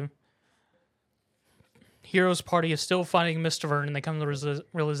 The heroes party is still fighting Mr. Vernon, and they come to the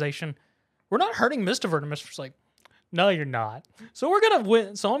realization, we're not hurting Mr. Vernon. Mr. Vernon like, no, you're not. So we're gonna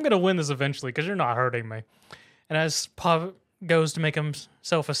win. So I'm gonna win this eventually because you're not hurting me. And as goes to make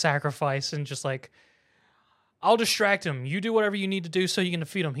himself a sacrifice and just like, I'll distract him. You do whatever you need to do so you can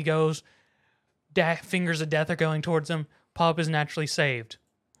defeat him. He goes, fingers of death are going towards him. Pop is naturally saved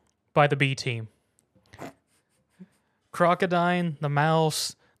by the B team. Crocodile, the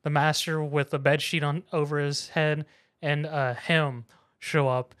mouse, the master with the bedsheet on over his head, and him show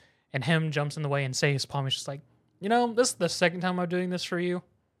up, and him jumps in the way and saves Pop. He's just like, this is the second time I'm doing this for you.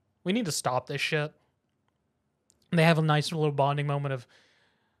 We need to stop this shit. And they have a nice little bonding moment of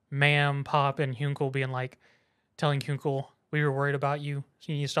Ma'am, Pop, and Hunkle being like, telling Hunkle, we were worried about you.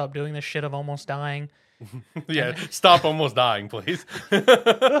 So you need to stop doing this shit of almost dying. Yeah, stop almost dying, please. And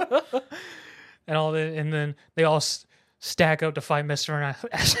all that, and then they all stack up to fight Mr. Vern.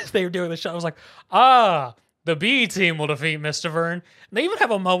 As they were doing the show, I was like, the B team will defeat Mr. Vern. And they even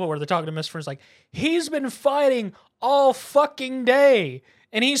have a moment where they're talking to Mr. Vern's like, he's been fighting all fucking day,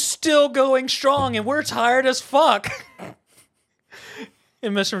 and he's still going strong, and we're tired as fuck.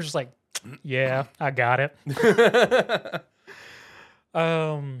 And Mr. Vern's just like, yeah, I got it.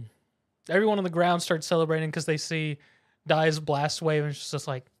 Everyone on the ground starts celebrating because they see Dai's blast wave, and it's just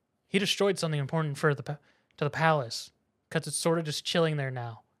like, he destroyed something important to the palace, because it's sort of just chilling there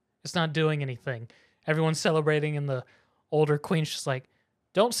now. It's not doing anything. Everyone's celebrating, and the older queen's just like,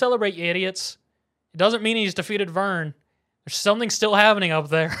 don't celebrate, you idiots. It doesn't mean he's defeated Vern. There's something still happening up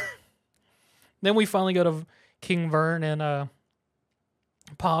there. Then we finally go to King Vern and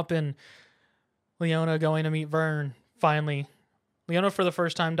Pop and Leona going to meet Vern. Finally, Leona for the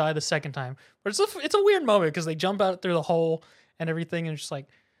first time, Dai the second time. But it's a weird moment because they jump out through the hole and everything, and it's just like,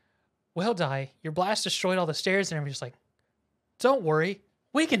 well, Dai, your blast destroyed all the stairs, and everybody's just like, don't worry,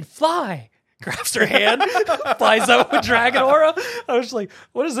 we can fly. Grabs her hand, flies up with Dragon Aura. I was just like,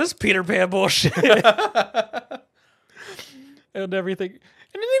 what is this Peter Pan bullshit? And everything. And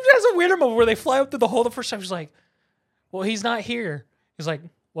it even has a weirder moment where they fly up through the hole the first time. She's like, well, he's not here. He's like,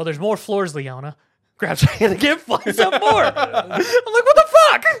 well, there's more floors, Leona. Grabs her hand again, flies up more. I'm like, what the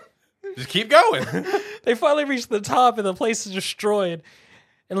fuck? Just keep going. They finally reach the top, and the place is destroyed.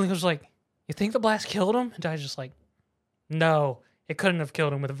 And Leona's like, you think the blast killed him? And Dai's just like, no, it couldn't have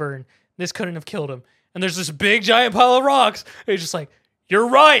killed him with Vern. This couldn't have killed him. And there's this big giant pile of rocks. And he's just like, you're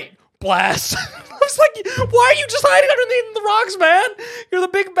right, blast. I was like, why are you just hiding underneath the rocks, man? You're the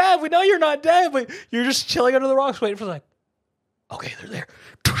big bad. We know you're not dead, but you're just chilling under the rocks waiting for like, okay, they're there.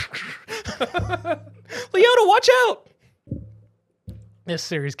 Leona, watch out. This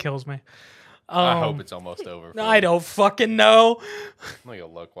series kills me. I hope it's almost over. I don't fucking know. I'm gonna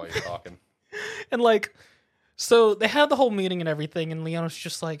look while you're talking. And like, so they had the whole meeting and everything, and Leona's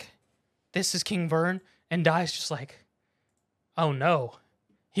just like, this is King Vern, and Dai's just like, oh no,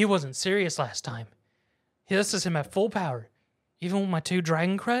 he wasn't serious last time. This is him at full power. Even with my 2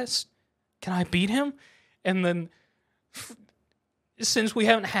 Dragon Crests, can I beat him? And then, since we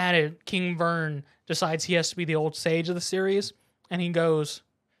haven't had it, King Vern decides he has to be the old sage of the series, and he goes,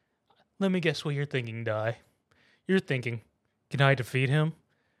 let me guess what you're thinking, Dai. You're thinking, can I defeat him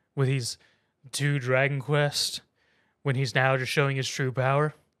with his 2 Dragon Quests when he's now just showing his true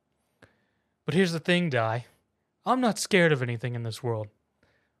power? But here's the thing, Dai. I'm not scared of anything in this world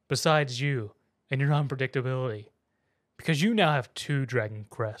besides you and your unpredictability, because you now have 2 Dragon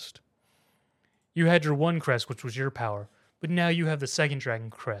Crest. You had your 1 crest, which was your power, but now you have the 2nd Dragon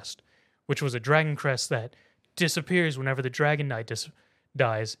Crest, which was a Dragon Crest that disappears whenever the Dragon Knight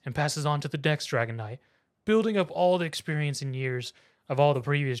dies and passes on to the next Dragon Knight, building up all the experience and years of all the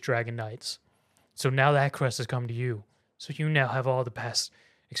previous Dragon Knights. So now that crest has come to you. So you now have all the past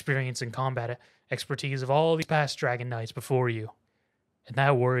experience and combat expertise of all the past Dragon Knights before you. And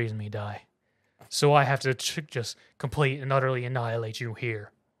that worries me, Dai. So I have to just complete and utterly annihilate you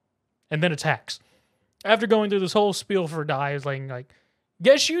here. And then attacks. After going through this whole spiel for Dai, is like,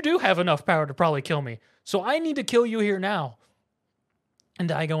 guess you do have enough power to probably kill me. So I need to kill you here now. And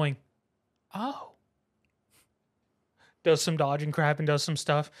Dai going, oh. Does some dodging crap and does some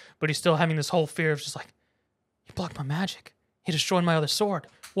stuff, but he's still having this whole fear of just like, he blocked my magic. He destroyed my other sword.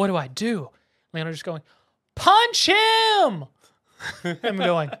 What do I do? Leona just going, punch him! I'm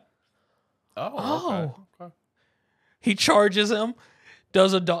going, oh. Okay. He charges him,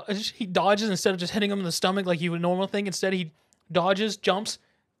 does he dodges instead of just hitting him in the stomach like you would normal thing. Instead, he dodges, jumps,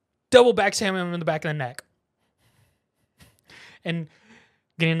 double backhand him in the back of the neck. And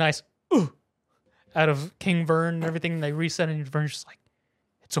getting a nice out of King Vern and everything. And they reset, and Vern's just like,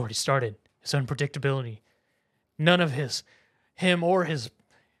 it's already started. His unpredictability. None of him or his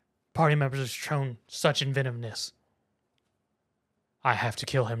party members have shown such inventiveness. I have to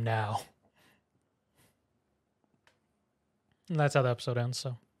kill him now. And that's how the episode ends,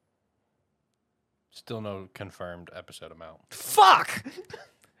 so. Still no confirmed episode amount. Fuck!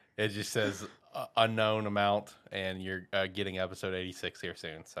 It just says unknown amount, and you're getting episode 86 here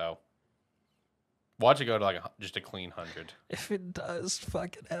soon. So watch it go to like just a clean 100. If it does,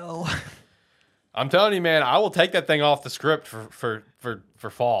 fucking hell. I'm telling you, man, I will take that thing off the script for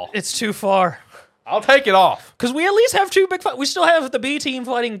fall. It's too far. I'll take it off. Because we at least have two big fights. We still have the B team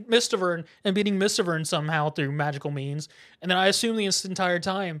fighting Mistivern and beating Mistivern somehow through magical means. And then I assume this entire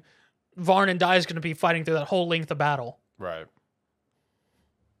time, Varn and Dai is going to be fighting through that whole length of battle. Right.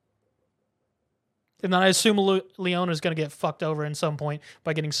 And then I assume Leona is going to get fucked over in some point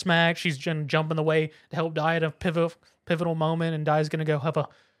by getting smacked. She's going to jump in the way to help Dai at a pivotal moment. And Dai's going to go have a...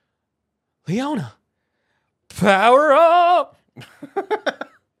 Leona, power up!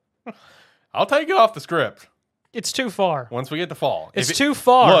 I'll take it off the script It's too far. once we get to fall. It's too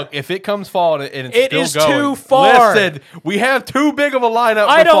far. Look, if it comes fall and it's It still is going, too far. Listen, we have too big of a lineup.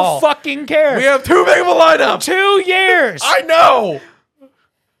 I for don't fall. fucking care. We have too big of a lineup. 2 years. I know.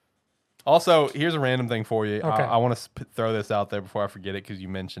 Also, here's a random thing for you. Okay. I want to throw this out there before I forget it because you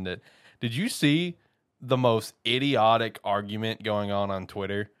mentioned it. Did you see the most idiotic argument going on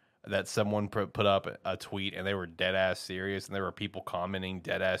Twitter that someone put up a tweet and they were dead ass serious and there were people commenting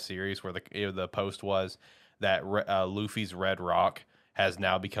dead ass serious where the post was that Luffy's Red Rock has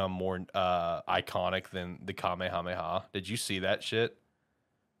now become more iconic than the Kamehameha. Did you see that shit?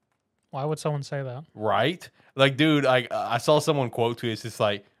 Why would someone say that? Right? Like, dude, I saw someone quote tweet. It's just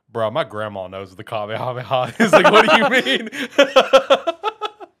like, bro, my grandma knows what the Kamehameha is. Like, what do you mean?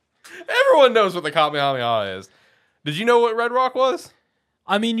 Everyone knows what the Kamehameha is. Did you know what Red Rock was?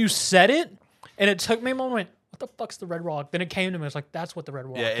 I mean, you said it, and it took me a moment. What the fuck's the Red Rock? Then it came to me. It's like, that's what the Red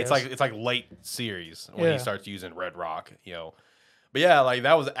Rock is. Yeah, it's like late series when Yeah. he starts using Red Rock, you know. But yeah, like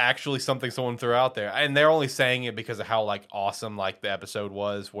that was actually something someone threw out there, and they're only saying it because of how like awesome like the episode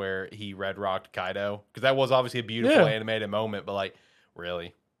was where he Red Rocked Kaido, because that was obviously a beautiful animated moment. But like,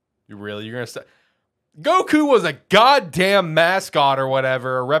 really, you're gonna say Goku was a goddamn mascot or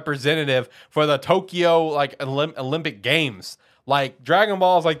whatever, a representative for the Tokyo like Olympic Games. Like Dragon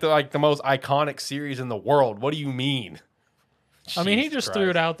Ball is like the most iconic series in the world. What do you mean? I mean, he Jesus just threw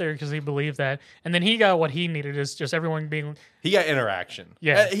it Christ. out there because he believed that, and then he got what he needed is just everyone being. He got interaction.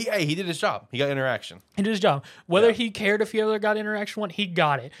 Yeah. He did his job. He got interaction. He did his job. Whether Yeah. he cared if he ever got interaction, he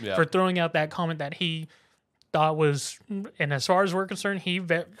got it Yeah. for throwing out that comment that he thought was. And as far as we're concerned, he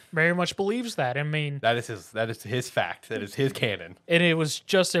very much believes that. I mean, That is his fact. That is his canon. and it was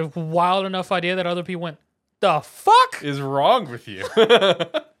just a wild enough idea that other people went, "The fuck." Is wrong with you?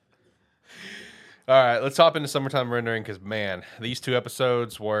 All right, let's hop into summertime rendering because man, these 2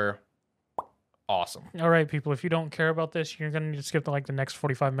 episodes were awesome. All right, people, if you don't care about this, you're going to need to skip to like the next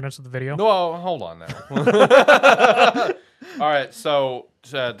 45 minutes of the video. No, hold on now. All right, so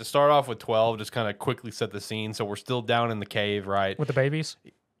to start off with 12, just kind of quickly set the scene. So we're still down in the cave, right? With the babies.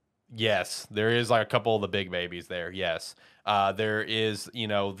 Yes, there is like a couple of the big babies there. Yes, there is,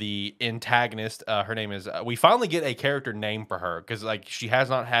 the antagonist. Her name is. We finally get a character name for her because like she has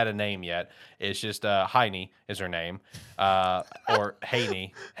not had a name yet. It's just Heine is her name, or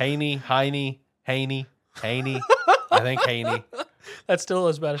Haney, Heine. I think Haney. That's still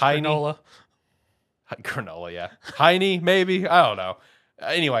as bad as Heine. granola. Granola, yeah. Heine, maybe. I don't know.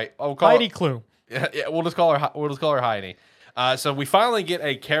 Anyway, I'll call Heidi her, Klum. yeah, we'll just call her Heine. So we finally get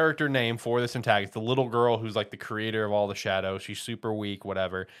a character name for this antagonist, the little girl who's like the creator of all the shadows. She's super weak,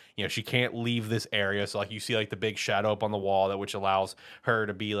 whatever. She can't leave this area. So like you see like the big shadow up on the wall which allows her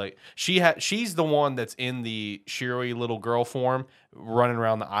to be like she's the one that's in the Shiroi little girl form running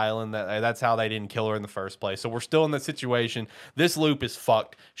around the island. That's how they didn't kill her in the first place. So we're still in that situation. This loop is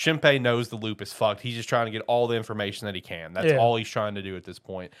fucked. Shinpei knows the loop is fucked. He's just trying to get all the information that he can. That's all he's trying to do at this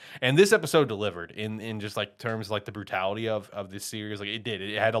point. And this episode delivered in just like terms of like the brutality of this series. Like it did.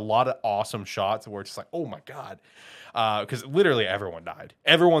 It had a lot of awesome shots where it's just like, oh my God. Because literally everyone died.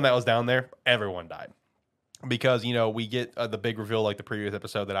 Everyone that was down there, everyone died. Because, we get the big reveal like the previous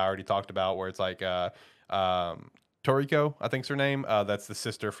episode that I already talked about where it's like Toriko, I think's her name. That's the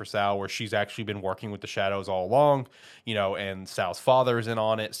sister for Sal, where she's actually been working with the shadows all along, and Sal's father is in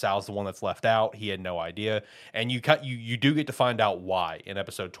on it. Sal's the one that's left out. He had no idea. And you do get to find out why in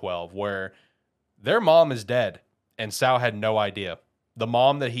episode 12, where their mom is dead and Sal had no idea. The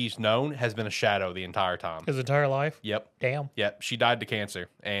mom that he's known has been a shadow the entire time. His entire life? Yep. Damn. Yep. She died to cancer.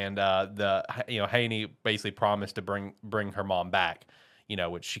 And Haney basically promised to bring her mom back,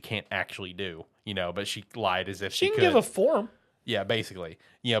 which she can't actually do, but she lied as if she She can could. give a form. Yeah, basically.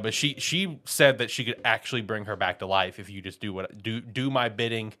 You know, but she said that she could actually bring her back to life if you just do my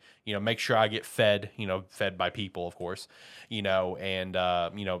bidding, you know, make sure I get fed, you know, fed by people, of course. You know, and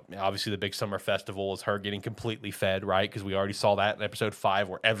you know, obviously the big summer festival is her getting completely fed, right? Because we already saw that in episode 5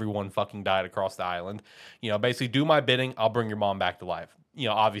 where everyone fucking died across the island. You know, basically do my bidding, I'll bring your mom back to life. You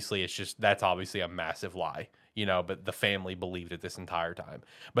know, obviously that's obviously a massive lie. You know, but the family believed it this entire time.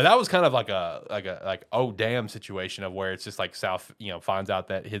 But that was kind of like a oh damn situation of where it's just like South, you know, finds out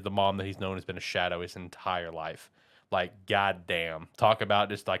that the mom that he's known has been a shadow his entire life. Like goddamn, talk about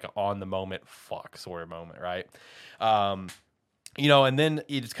just like an on the moment fuck sort of moment, right? You know, and then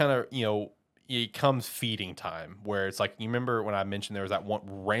it's kind of, you know, it comes feeding time where it's like, you remember when I mentioned there was that one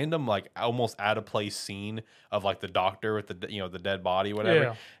random like almost out of place scene of like the doctor with the, you know, the dead body, whatever.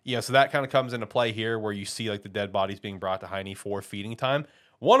 Yeah. You know, so that kind of comes into play here where you see like the dead bodies being brought to Heine for feeding time.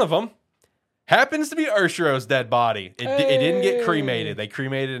 One of them happens to be Urshiro's dead body. It didn't get cremated. They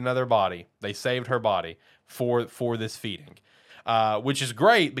cremated another body. They saved her body for this feeding. Which is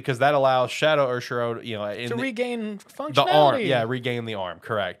great because that allows Shadow Urshiro, you know, to regain functionality. The arm, yeah, regain the arm,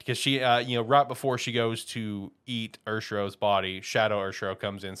 correct? Because she, you know, right before she goes to eat Urshiro's body, Shadow Urshiro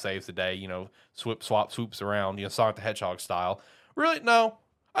comes in, saves the day, you know, swoops around, you know, Sonic the Hedgehog style. Really, no,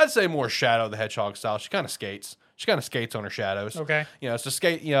 I'd say more Shadow the Hedgehog style. She kind of skates. She kind of skates on her shadows. Okay. You know, it's a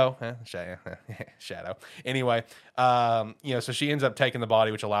skate, you know, shadow. Anyway, you know, so she ends up taking the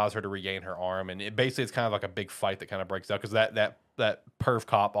body, which allows her to regain her arm. And basically it's kind of like a big fight that kind of breaks out because that perv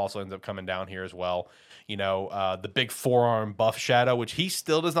cop also ends up coming down here as well. You know, the big forearm buff Shadow, which he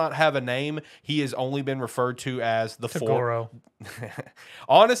still does not have a name. He has only been referred to as the Goro.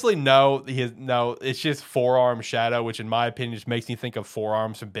 Honestly, no, it's just forearm Shadow, which in my opinion just makes me think of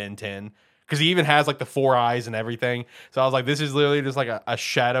forearms from Ben 10. Because he even has like the 4 eyes and everything. So I was like, this is literally just like a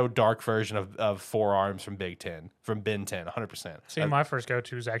Shadow dark version of forearms from Ben 10, 100%. See, my first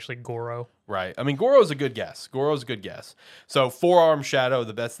go-to is actually Goro. Right. I mean, Goro's a good guess. So forearm Shadow,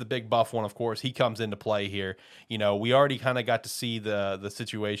 that's the big buff one, of course. He comes into play here. You know, we already kind of got to see the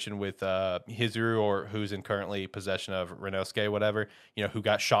situation with Hizuru, or who's in currently possession of Renosuke, whatever, you know, who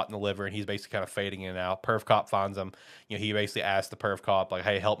got shot in the liver, and he's basically kind of fading in and out. Perv Cop finds him. You know, he basically asks the Perv Cop, like,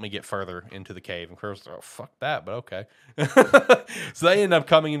 hey, help me get further into the cave. And Perv's like, oh, fuck that, but okay. So they end up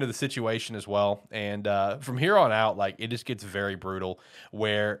coming into the situation as well. And from here on out, like, it just gets very brutal,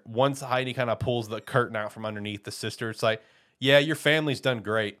 where once Heidi kind of pulls the curtain out from underneath the sister, it's like, yeah, your family's done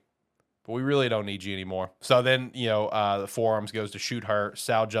great, but we really don't need you anymore. So then, you know, the forearms goes to shoot her.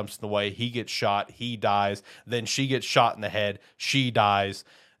 Sal jumps in the way. He gets shot. He dies. Then she gets shot in the head. She dies.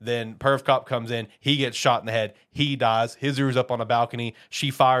 Then Perv Cop comes in. He gets shot in the head. He dies. Hizuru's up on a balcony.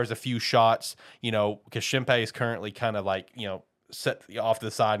 She fires a few shots, you know, because Shinpei is currently kind of like, you know, set off to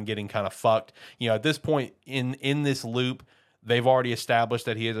the side and getting kind of fucked. You know, at this point in this loop, they've already established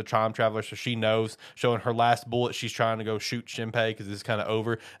that he is a time traveler, so she knows. Showing her last bullet, she's trying to go shoot Shinpei because this is kind of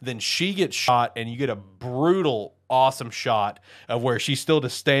over. Then she gets shot, and you get a brutal, awesome shot of where she's still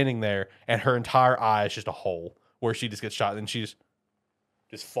just standing there, and her entire eye is just a hole where she just gets shot. And then she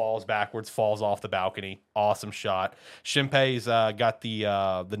just falls backwards, falls off the balcony. Awesome shot. Shinpei's got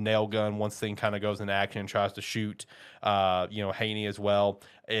the nail gun once thing kind of goes into action and tries to shoot, you know, Haney as well.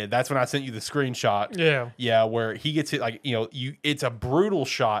 That's when I sent you the screenshot. Yeah, where he gets hit. Like, you know, it's a brutal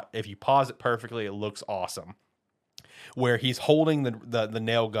shot. If you pause it perfectly, it looks awesome. Where he's holding the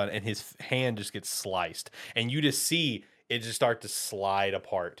nail gun and his hand just gets sliced, and you just see it just start to slide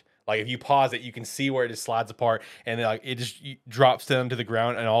apart. Like, if you pause it, you can see where it just slides apart, and then, like, it just drops down to the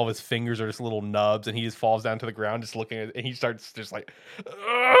ground, and all of his fingers are just little nubs, and he just falls down to the ground, just looking at it, and he starts just like,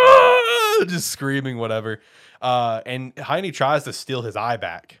 just screaming, whatever. And Heine tries to steal his eye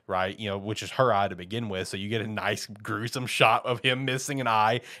back, right? You know, which is her eye to begin with. So you get a nice, gruesome shot of him missing an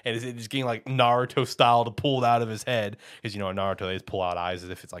eye, and it's just getting like Naruto style to pull it out of his head, because, you know, in Naruto they just pull out eyes as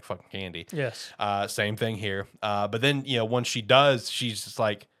if it's like fucking candy. Yes. Same thing here. But then, you know, once she does, she's just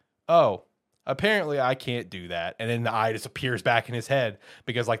like, oh, apparently I can't do that. And then the eye just appears back in his head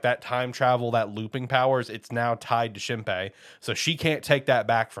because, like, that time travel, that looping powers, it's now tied to Shinpei. So she can't take that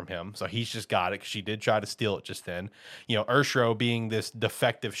back from him. So he's just got it because she did try to steal it just then. You know, Urshiro being this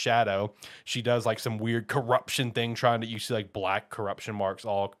defective shadow, she does like some weird corruption thing, trying to, you see like black corruption marks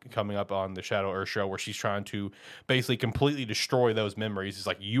all coming up on the shadow Urshiro, where she's trying to basically completely destroy those memories. It's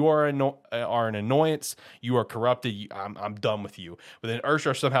like, you are an annoyance. You are corrupted. I'm done with you. But then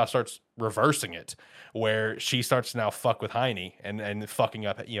Urshiro somehow starts reversing it, where she starts to now fuck with Heine and fucking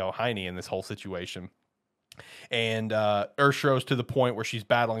up, you know, Heine in this whole situation. And Urshiro's to the point where she's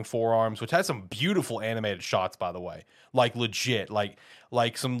battling forearms, which has some beautiful animated shots, by the way. Like, legit. Like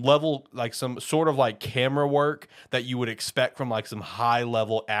like some level, like some sort of like camera work that you would expect from like some high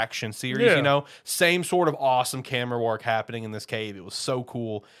level action series, Yeah. you know, same sort of awesome camera work happening in this cave. It was so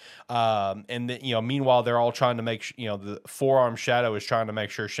cool. And then, you know, meanwhile, they're all trying to make, you know, the four-armed shadow is trying to make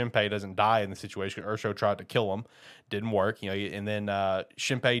sure Shinpei doesn't die in the situation. Ursho tried to kill him. Didn't work, you know, and then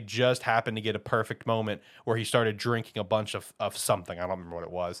Shinpei just happened to get a perfect moment where he started drinking a bunch of something. I don't remember what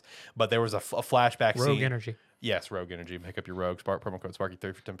it was, but there was a flashback Rogue scene. energy. Yes, Rogue Energy. Pick up your Rogue. Promo code Sparky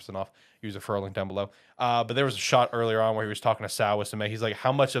 30 for 10% off. Use a referral link down below. But there was a shot earlier on where he was talking to Sal with May. He's like,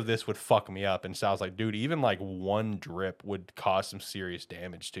 how much of this would fuck me up? And Sal's like, dude, even like one drip would cause some serious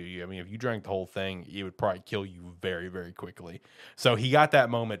damage to you. I mean, if you drank the whole thing, it would probably kill you very, very quickly. So he got that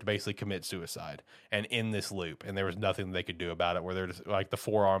moment to basically commit suicide and in this loop. And there was nothing they could do about it, where they're just like the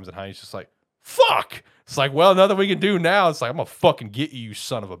forearms and Heine's just like, fuck. It's like, well, nothing we can do now. It's like, I'm gonna fucking get you, you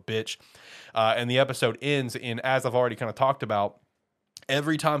son of a bitch. And the episode ends in, as I've already kind of talked about,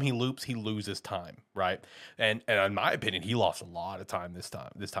 every time he loops, he loses time, right? And in my opinion, he lost a lot of time this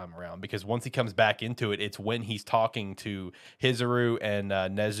time around, because once he comes back into it, it's when he's talking to Hizuru and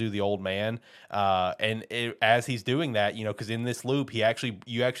Nezu, the old man, as he's doing that, you know, because in this loop, you actually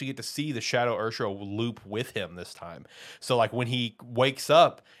get to see the Shadow Ursho loop with him this time. So like when he wakes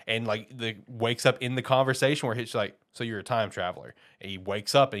up and wakes up in the conversation where he's like, so you're a time traveler, and he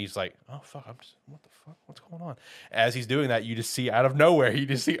wakes up and he's like, oh fuck, what the fuck, what's going on? As he's doing that, you just see out of nowhere, you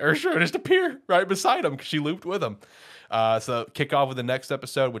just see Ursho just appear right beside him because she looped with him. So kick off with the next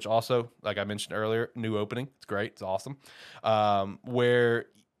episode, which also, like I mentioned earlier, new opening. It's great, it's awesome. Where,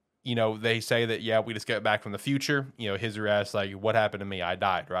 you know, they say that, yeah, we just get back from the future. You know, Hizuru asks, like, what happened to me? I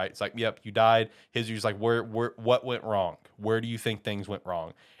died, right? It's like, yep, you died. Hizuru's like, what went wrong? Where do you think things went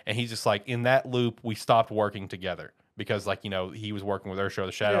wrong? And he's just like, in that loop, we stopped working together. Because, like, you know, he was working with Ursho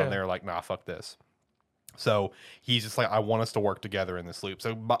the Shadow, and they were like, nah, fuck this. So he's just like, I want us to work together in this loop.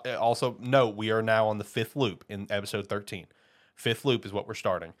 So also note, we are now on the 5th loop in episode 13. 5th loop is what we're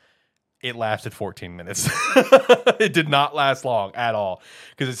starting. It lasted 14 minutes. It did not last long at all,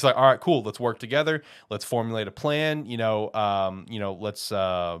 because it's like, all right, cool, let's work together. Let's formulate a plan. Let's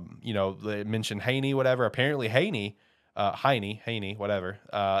mention Haney, whatever. Apparently Haney, whatever,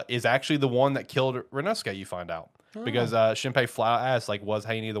 is actually the one that killed Renosuke, you find out. Because Shinpei flat asked, like, was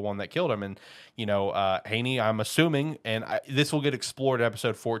Haney the one that killed him? And, you know, Haney, I'm assuming, and this will get explored in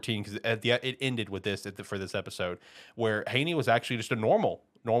episode 14, because it ended with this for this episode, where Haney was actually just a normal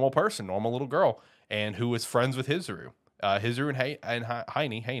person, normal little girl, and who was friends with Hizuru. Hizuru and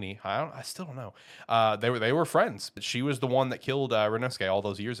Haney, I still don't know. They were friends. She was the one that killed Renosuke all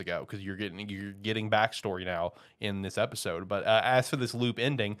those years ago, because you're getting backstory now in this episode. But as for this loop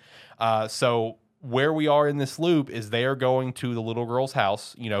ending, so where we are in this loop is they are going to the little girl's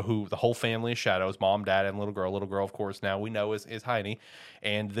house, you know, who the whole family is Shadows, mom, dad, and little girl. Little girl, of course, now we know is Heine.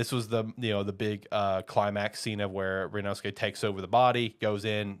 And this was the big climax scene of where Renosuke takes over the body, goes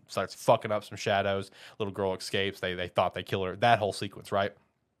in, starts fucking up some Shadows. Little girl escapes. They thought they killed her. That whole sequence, right?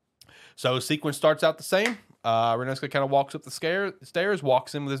 So sequence starts out the same. Renosuke kind of walks up the stairs,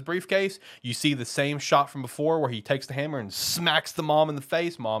 walks in with his briefcase. You see the same shot from before where he takes the hammer and smacks the mom in the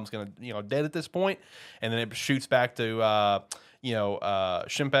face. Mom's gonna, dead at this point. And then it shoots back to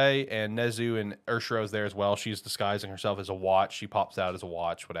Shinpei and Nezu, and Urshiro's there as well. She's disguising herself as a watch. She pops out as a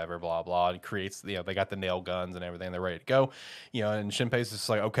watch, whatever, blah blah, and creates. They got the nail guns and everything. They're ready to go. And Shinpei's just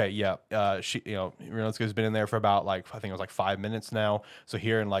like, okay, yeah. Renosuke's been in there for about I think it was 5 minutes now. So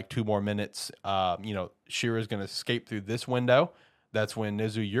here in 2 more minutes, Shira's gonna escape through this window. That's when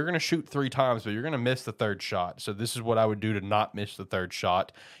Nezu, you're going to shoot 3 times, but you're going to miss the 3rd shot. So this is what I would do to not miss the 3rd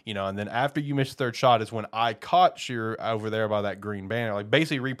shot. And then after you miss the 3rd shot is when I caught Shira over there by that green banner,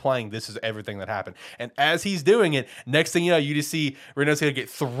 basically replaying this is everything that happened. And as he's doing it, next thing you know, you just see Renosuke get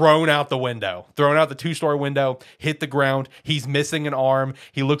thrown out the 2-story window, hit the ground. He's missing an arm.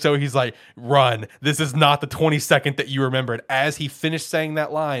 He looks over, he's like, run. This is not the 22nd that you remembered. As he finished saying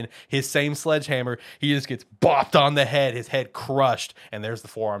that line, his same sledgehammer, he just gets bopped on the head, his head crushed. And there's the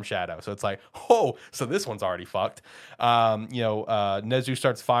forearm shadow. So it's like, oh, so this one's already fucked. Nezu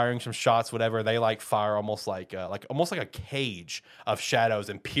starts firing some shots, whatever. They fire almost like a cage of shadows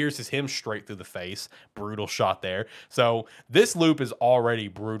and pierces him straight through the face. Brutal shot there. So this loop is already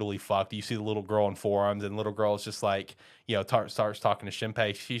brutally fucked. You see the little girl in forearms, and little girl is just starts talking to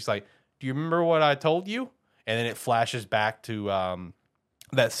Shinpei. She's like, do you remember what I told you? And then it flashes back to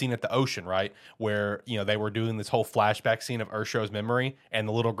that scene at the ocean, right? Where, they were doing this whole flashback scene of Ursho's memory, and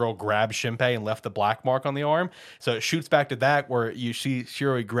the little girl grabbed Shinpei and left the black mark on the arm. So it shoots back to that where you see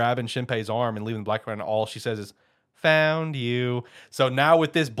Shiro grabbing Shinpei's arm and leaving the black mark, and all she says is, found you. So now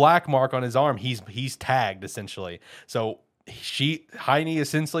with this black mark on his arm, he's tagged essentially. So Heine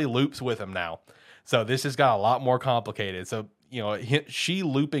essentially loops with him now. So this has got a lot more complicated. So, she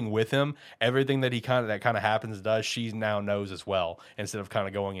looping with him, everything that that kind of happens does, she now knows as well, instead of kind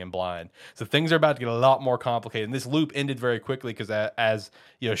of going in blind. So things are about to get a lot more complicated. And this loop ended very quickly because as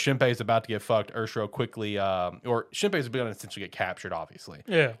Shinpei's about to get fucked, Urshiro quickly, or Shinpei's going to essentially get captured, obviously.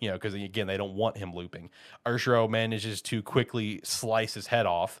 Yeah. Because again, they don't want him looping. Urshiro manages to quickly slice his head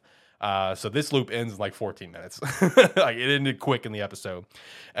off. So this loop ends in like 14 minutes. Like it ended quick in the episode.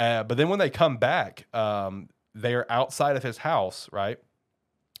 But then when they come back, they're outside of his house, right?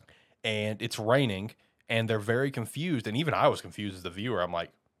 And it's raining, and they're very confused. And even I was confused as the viewer. I'm like,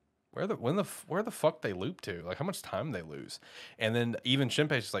 where the fuck they loop to? Like, how much time they lose? And then even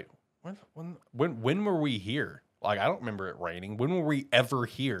Shinpei's just like, when were we here? Like, I don't remember it raining. When were we ever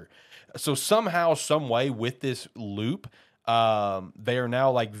here? So somehow, some way, with this loop, they are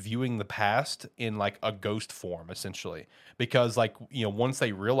now like viewing the past in like a ghost form, essentially, because like once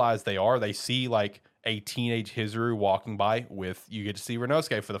they realize they see like a teenage Hizuru walking by with, you get to see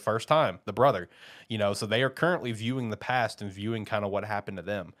Renosuke for the first time, the brother, so they are currently viewing the past and viewing kind of what happened to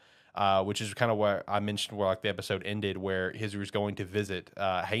them, which is kind of what I mentioned where like the episode ended, where Hizuru's going to visit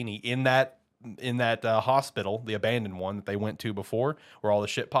Heine in that hospital, the abandoned one that they went to before, where all the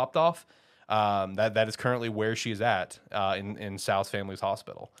shit popped off. That is currently where she is at in Sal's family's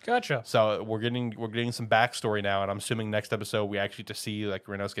hospital. Gotcha. So we're getting some backstory now, and I'm assuming next episode we actually get to see like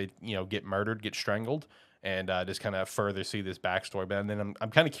Renosuke get murdered, get strangled, and just kind of further see this backstory. But then I'm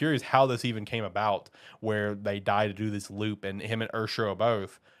kind of curious how this even came about, where they die to do this loop, and him and Urshiro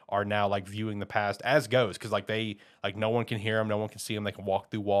both are now like viewing the past as ghosts, because no one can hear him, no one can see him, they can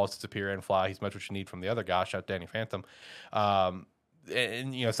walk through walls, disappear, and fly. He's much what you need from the other guy. Shout out Danny Phantom.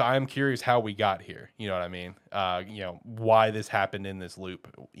 And so I'm curious how we got here. You know what I mean? Why this happened in this loop,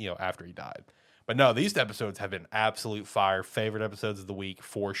 after he died. But no, these episodes have been absolute fire. Favorite episodes of the week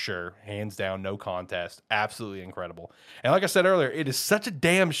for sure, hands down, no contest. Absolutely incredible. And like I said earlier, it is such a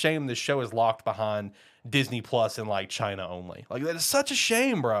damn shame this show is locked behind Disney Plus and like China only. Like, that is such a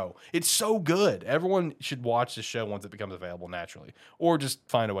shame, bro. It's so good. Everyone should watch this show once it becomes available naturally, or just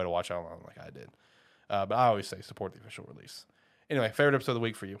find a way to watch it online like I did. But I always say support the official release. Anyway, favorite episode of the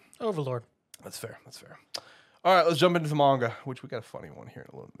week for you? Overlord. That's fair. All right, let's jump into the manga, which we got a funny one here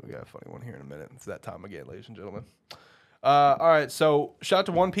in a minute. It's that time again, ladies and gentlemen. All right, so shout out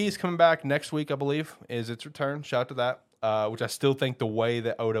to One Piece coming back next week, I believe, is its return. Shout out to that, which I still think the way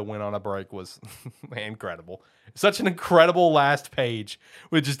that Oda went on a break was incredible. Such an incredible last page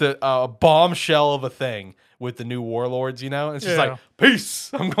with just a bombshell of a thing with the new warlords, It's just like, peace,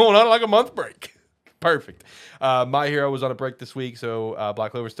 I'm going on like a month break. Perfect. My Hero was on a break this week, so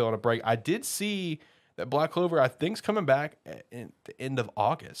Black Clover's still on a break. I did see that Black Clover, I think, is coming back at the end of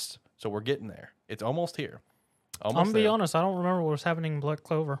August. So we're getting there. It's almost here. I'm going to be honest, I don't remember what was happening in Black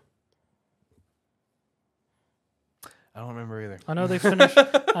Clover. I don't remember either. I know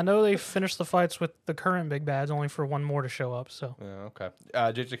they finished the fights with the current big bads, only for one more to show up. So yeah, okay.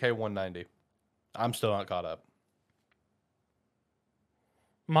 JJK 190. I'm still not caught up.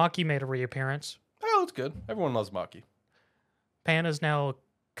 Maki made a reappearance. Oh, that's good. Everyone loves Maki. Panda's now a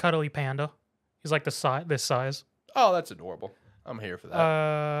cuddly panda. He's like this size. Oh, that's adorable. I'm here for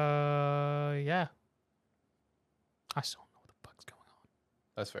that. Yeah. I still don't know what the fuck's going on.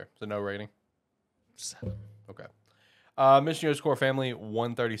 That's fair. So no rating? 7. Okay. Mission Your Score Family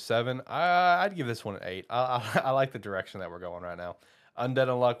 137. I'd give this one an 8. I like the direction that we're going right now. Undead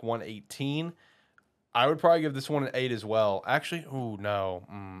Unluck 118. I would probably give this one an 8 as well. Actually,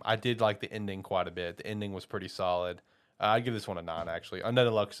 I did like the ending quite a bit. The ending was pretty solid. I'd give this one a 9, actually. Undead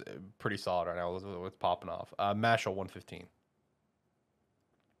Unluck's pretty solid right now with popping off. Mashal 115.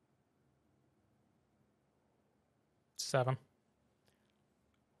 7.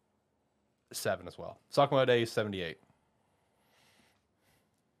 7 as well. Sakamo Day 78.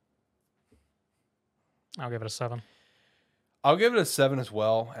 I'll give it a 7. I'll give it a 7 as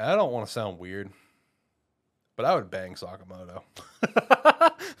well. And I don't want to sound weird, but I would bang Sakamoto.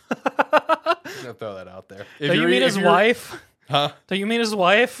 I'm gonna throw that out there. Do you mean his wife? Huh? Do you mean his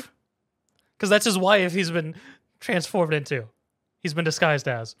wife? Because that's his wife he's been transformed into. He's been disguised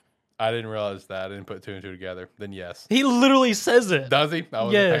as. I didn't realize that. I didn't put 2 and 2 together. Then yes. He literally says it. Does he? I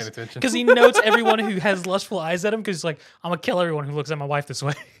wasn't paying attention. Because he notes everyone who has lustful eyes at him, because he's like, I'm going to kill everyone who looks at my wife this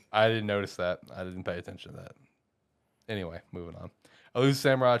way. I didn't notice that. I didn't pay attention to that. Anyway, moving on. Elusive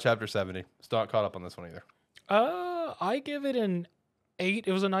Samurai Chapter 70. Still not caught up on this one either. I give it an 8.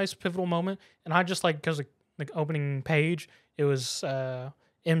 It was a nice pivotal moment. And I just because the opening page, it was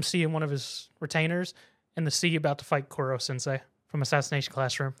MC and one of his retainers and the C about to fight Kuro Sensei from Assassination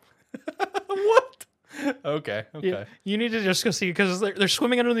Classroom. What? Okay. Yeah, you need to just go see because they're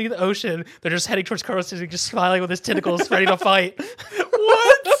swimming underneath the ocean. They're just heading towards Kurosuke, just smiling with his tentacles, ready to fight.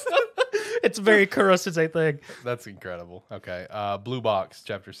 What? It's a very Kurosuke thing. That's incredible. Okay. Blue Box,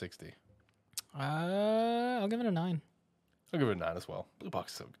 chapter 60. I'll give it a 9. I'll give it a 9 as well. Blue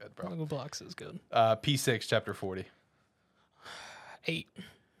Box is so good, bro. Blue Box is good. P6, chapter 40. 8.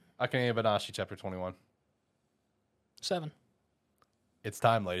 Akane Banashi, chapter 21. 7. It's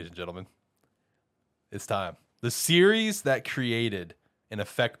time, ladies and gentlemen. It's time. The series that created an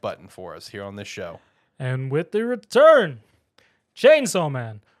effect button for us here on this show. And with the return, Chainsaw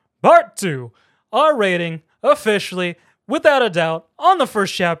Man, Part 2, our rating, officially, without a doubt, on the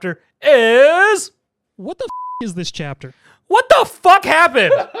first chapter is... What the is this chapter? What the fuck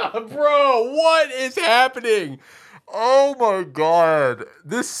happened? Bro, what is happening? Oh my god.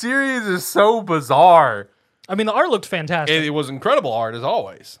 This series is so bizarre. I mean, the art looked fantastic. It was incredible art as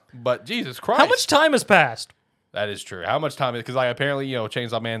always. But Jesus Christ. How much time has passed? That is true. How much time? Because like apparently,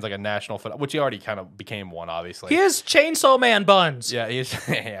 Chainsaw Man's like a national which he already kind of became one, obviously. He is Chainsaw Man buns. Yeah, he's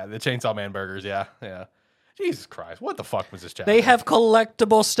yeah, the Chainsaw Man burgers, yeah. Jesus Christ. What the fuck was this chapter? They have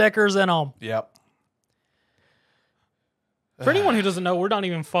collectible stickers in them. Yep. For anyone who doesn't know, we're not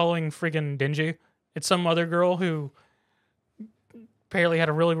even following freaking Denji. It's some other girl who apparently had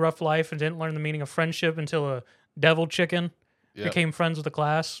a really rough life and didn't learn the meaning of friendship until a devil chicken became friends with the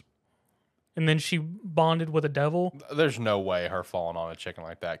class. And then she bonded with a devil. There's no way her falling on a chicken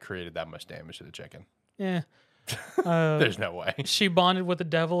like that created that much damage to the chicken. Yeah. There's no way. She bonded with the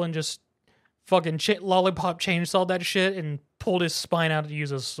devil and just fucking lollipop chainsawed that shit and pulled his spine out to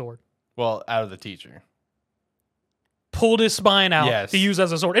use as a sword. Well, out of the teacher. Pulled his spine out Yes. to use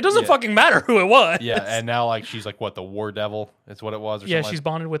as a sword. It doesn't fucking matter who it was. Yeah, and now like she's like what, the war devil is what it was? Or Yeah, something she's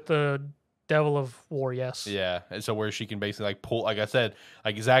bonded with the devil of war, yes. Yeah, and so where she can basically like pull, like I said,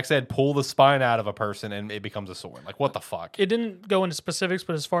 like Zach said, pull the spine out of a person and it becomes a sword. Like what the fuck? It didn't go into specifics,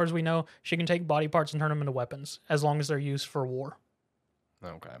 but as far as we know, she can take body parts and turn them into weapons as long as they're used for war.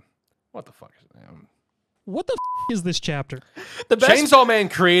 Okay. What the fuck is What the is this chapter? Chainsaw Man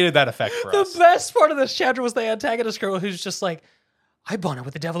created that effect for us. The best part of this chapter was the antagonist girl who's just like, I bonded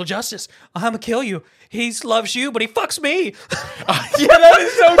with the devil of justice. I'm gonna kill you. He loves you, but he fucks me. Yeah, that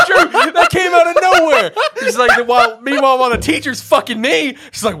is so true. That came out of nowhere. She's like, meanwhile, while the teacher's fucking me,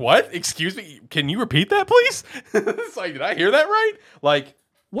 she's like, what? Excuse me? Can you repeat that, please? It's like, did I hear that right? Like,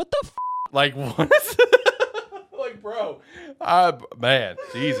 what the like, what? Like, bro. Man,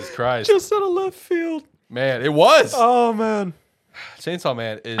 Jesus Christ. Just out of left field. Man, it was. Oh, man. Chainsaw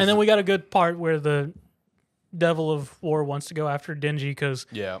Man is... And then we got a good part where the devil of war wants to go after Denji because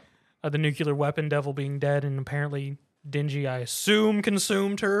of the nuclear weapon devil being dead, and apparently Denji, I assume,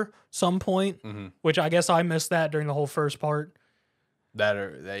 consumed her some point, which I guess I missed that during the whole first part. That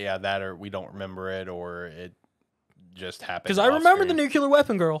or we don't remember it, or it just happened. Because I remember the nuclear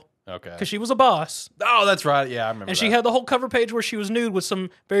weapon girl. Okay. Because she was a boss. Oh, that's right. Yeah, I remember And she had the whole cover page where she was nude with some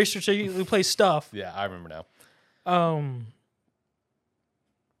very strategically placed stuff. Yeah, I remember now.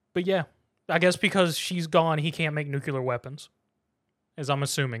 But yeah, I guess because she's gone, he can't make nuclear weapons, as I'm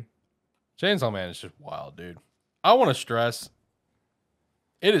assuming. Chainsaw Man is just wild, dude. I want to stress,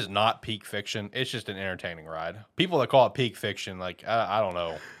 it is not peak fiction. It's just an entertaining ride. People that call it peak fiction, like, I don't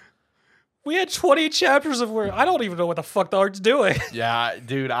know. We had 20 chapters of where I don't even know what the fuck the art's doing. Yeah,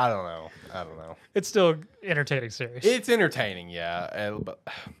 dude, I don't know. It's still an entertaining series. It's entertaining, yeah. But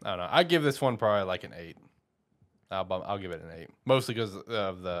I don't know. I give this one probably like an 8. I'll give it an 8. Mostly because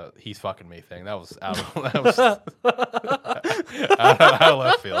of the he's fucking me thing. That was out of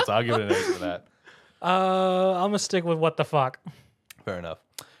left field, so I'll give it an 8 for that. I'm going to stick with what the fuck. Fair enough.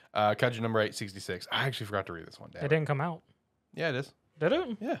 Kaiju number 866. I actually forgot to read this one down. It didn't come out. Yeah, it is. Did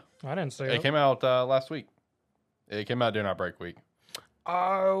it? Yeah. I didn't see it. It came out last week. It came out during our break week.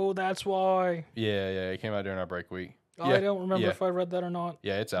 Oh, that's why. Yeah, it came out during our break week. Oh, Yeah, I don't remember yeah. if I read that or not.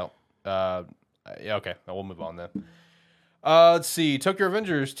 Yeah, it's out. Yeah, okay. We'll move on then. Let's see. Tokyo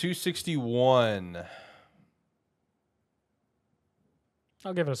Revengers 261.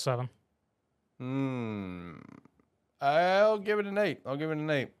 I'll give it a 7. I'll give it an 8. I'll give it an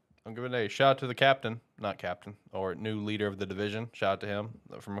 8. Shout out to the captain, not captain, or new leader of the division. Shout out to him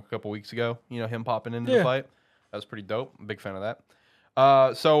from a couple weeks ago. Him popping into the fight. That was pretty dope. I'm a big fan of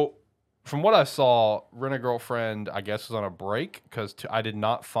that. So from what I saw, Rent-A-Girlfriend, I guess, was on a break because I did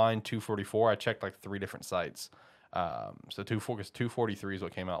not find 244. I checked like 3 different sites. So 243 is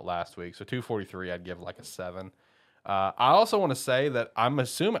what came out last week. So 243, I'd give like a 7. I also want to say that I'm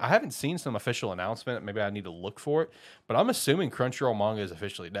assuming, I haven't seen some official announcement. Maybe I need to look for it, but I'm assuming Crunchyroll manga is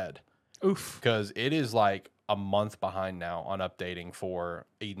officially dead. Oof. Because it is like a month behind now on updating for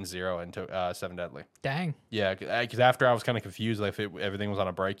Eden Zero and Seven Deadly. Dang. Yeah, because after I was kind of confused if everything was on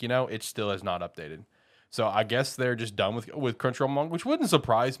a break, it still has not updated. So I guess they're just done with Crunchyroll manga, which wouldn't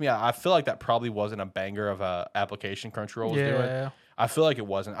surprise me. I feel like that probably wasn't a banger of a application Crunchyroll was doing. I feel like it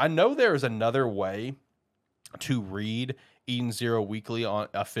wasn't. I know there is another way to read Eden Zero weekly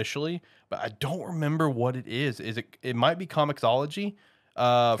officially, but I don't remember what it is. It might be Comixology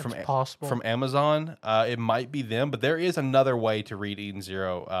from Amazon. It might be them, but there is another way to read Eden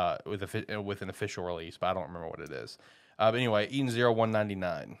Zero with an official release, but I don't remember what it is. But anyway, Eden Zero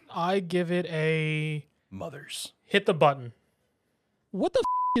 199. I give it a Mothers. hit the button. What the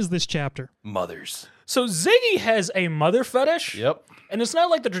is this chapter? Mothers. So Ziggy has a mother fetish. Yep. And it's not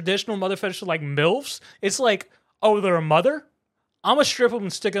like the traditional mother fetish like MILFs. It's like, oh, they're a mother? I'm going to strip them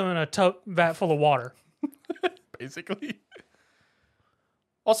and stick them in a vat full of water. Basically.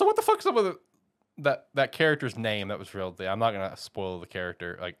 Also, what the fuck is up with that character's name that was real? I'm not gonna spoil the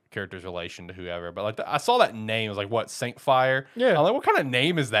character's relation to whoever, but I saw that name. It was like what, Saint Fire? Yeah. I'm like, what kind of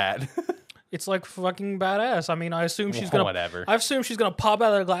name is that? It's like fucking badass. I mean, I assume she's gonna whatever. I assume she's gonna pop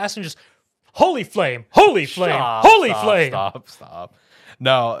out of the glass and just holy flame, holy flame, holy flame. Stop.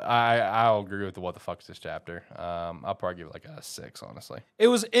 No, I'll agree with the what the fuck is this chapter. I'll probably give it like a 6, honestly. It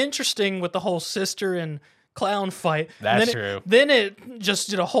was interesting with the whole sister and clown fight. That's true. Then it just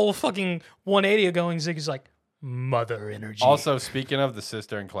did a whole fucking 180 of going. Ziggy's like mother energy. Also, speaking of the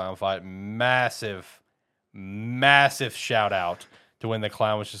sister and clown fight, massive shout out to when the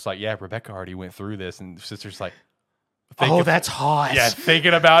clown was just like, yeah, Rebecca already went through this, and the sister's like, that's hot. Yeah,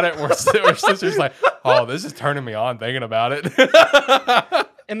 thinking about it, where sister's like, oh, this is turning me on thinking about it.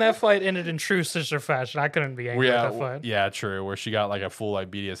 And that fight ended in true sister fashion. I couldn't be angry at that fight. Yeah, true. Where she got like a full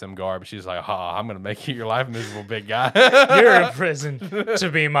BDSM garb. She's like, I'm going to make your life miserable, big guy. You're in prison to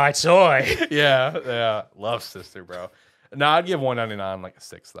be my toy. Yeah. Love sister, bro. No, I'd give 199 like a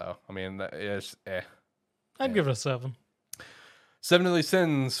 6, though. I mean, it's I'd give it a 7. Seven Deadly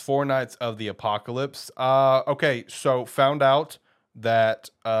Sins, 4 Nights of the Apocalypse. Okay, so found out that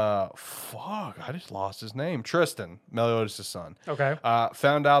I just lost his name. Tristan, Meliodas' son. Okay.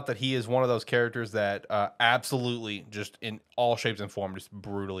 Found out that he is one of those characters that absolutely just in all shapes and forms just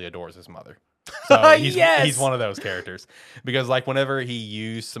brutally adores his mother. So he's one of those characters because like whenever he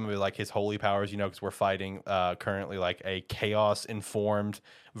used some of like his holy powers, because we're fighting currently like a chaos informed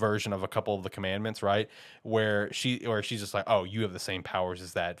version of a couple of the commandments, right? Where she's just like, oh, you have the same powers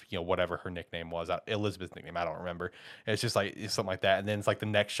as that, whatever her nickname was, Elizabeth's nickname, I don't remember. And it's just like something like that. And then it's like the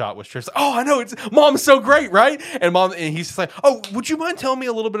next shot was Tristan. Oh, I know, it's Mom's so great, right? And he's just like, oh, would you mind telling me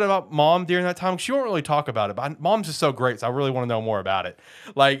a little bit about Mom during that time? She won't really talk about it, but Mom's just so great, so I really want to know more about it.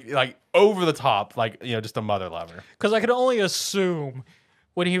 Like over the top, just a mother lover. Because I could only assume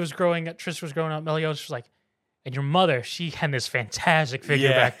when Tristan was growing up, Meliodas was like, and your mother, she had this fantastic figure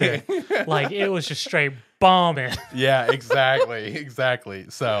back there. Like, it was just straight bombing. Yeah, exactly.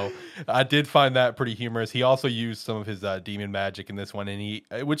 So I did find that pretty humorous. He also used some of his demon magic in this one, and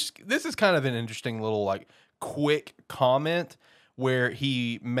this is kind of an interesting little, like, quick comment where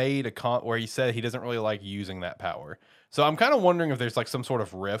he made where he said he doesn't really like using that power. So I'm kind of wondering if there's like some sort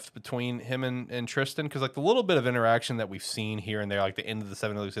of rift between him and Tristan, because like the little bit of interaction that we've seen here and there, like the end of the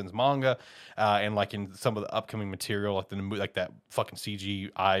Seven Deadly Sins manga, and like in some of the upcoming material, like that fucking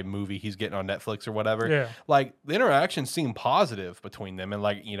CGI movie he's getting on Netflix or whatever. Yeah. Like the interactions seem positive between them, and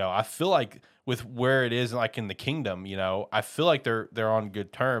like I feel like with where it is like in the kingdom, I feel like they're on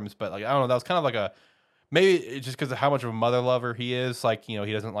good terms. But like I don't know, that was kind of like a. Maybe it's just because of how much of a mother lover he is. Like, he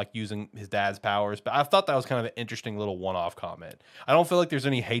doesn't like using his dad's powers. But I thought that was kind of an interesting little one-off comment. I don't feel like there's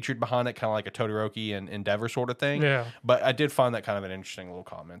any hatred behind it, kind of like a Todoroki and Endeavor sort of thing. Yeah. But I did find that kind of an interesting little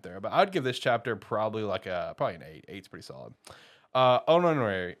comment there. But I'd give this chapter probably probably an 8. 8's pretty solid.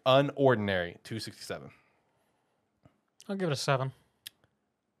 Unordinary, 267. I'll give it a 7.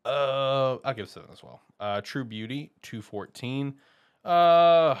 I'll give it a 7 as well. True Beauty, 214.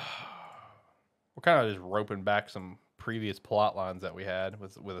 We're kind of just roping back some previous plot lines that we had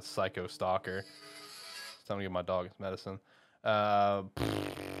with a psycho stalker. It's time to give my dog his medicine.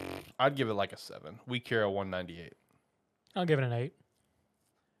 I'd give it like a 7. Weak Hero 198. I'll give it an 8.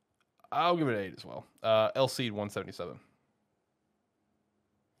 I'll give it an 8 as well. Elseed 177.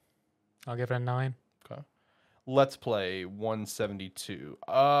 I'll give it a 9. Okay. Let's Play 172.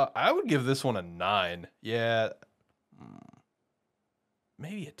 I would give this one a 9. Yeah.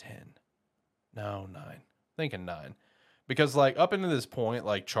 Maybe a 10. No, 9. I think a 9. Because like up into this point,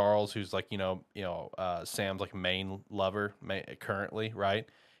 like Charles, who's like, Sam's like main lover currently, right?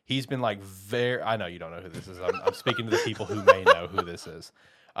 He's been like I know you don't know who this is. I'm speaking to the people who may know who this is.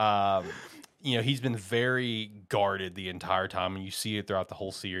 He's been very guarded the entire time, and you see it throughout the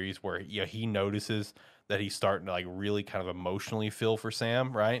whole series where he notices that he's starting to like really kind of emotionally feel for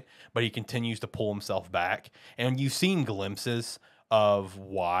Sam, right? But he continues to pull himself back, and you've seen glimpses of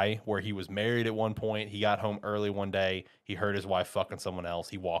why, where he was married at one point. He got home early one day. He heard his wife fucking someone else.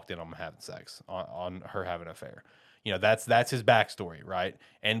 He walked in on them having sex, on her having an affair. That's his backstory, right?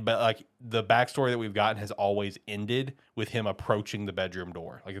 But like the backstory that we've gotten has always ended with him approaching the bedroom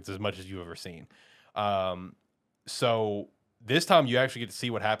door. Like it's as much as you've ever seen. So this time you actually get to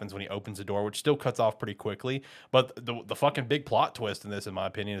see what happens when he opens the door, which still cuts off pretty quickly. But the fucking big plot twist in this, in my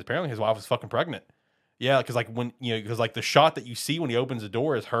opinion, is apparently his wife was fucking pregnant. Yeah, because like the shot that you see when he opens the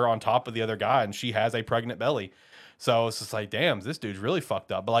door is her on top of the other guy, and she has a pregnant belly. So it's just like, damn, this dude's really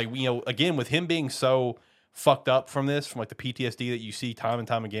fucked up. But like, again, with him being so fucked up from like the PTSD that you see time and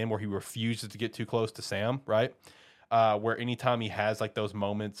time again, where he refuses to get too close to Sam, right? Where anytime he has like those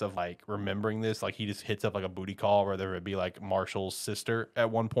moments of like remembering this, like he just hits up like a booty call, whether it be like Marshall's sister at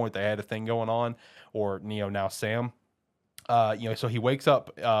one point, they had a thing going on, or now Sam. So he wakes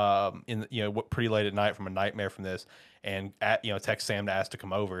up pretty late at night from a nightmare from this, and texts Sam to ask to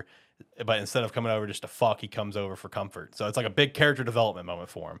come over, but instead of coming over just to fuck, he comes over for comfort. So it's like a big character development moment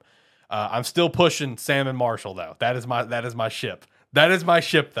for him. I'm still pushing Sam and Marshall though. That is my ship. That is my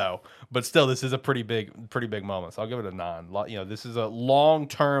ship though. But still, this is a pretty big moment. So I'll give it a 9. This is a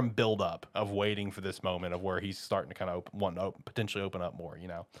long-term build-up of waiting for this moment of where he's starting to kind of potentially open up more.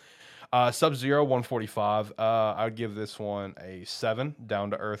 Sub-Zero 145. I would give this one a 7.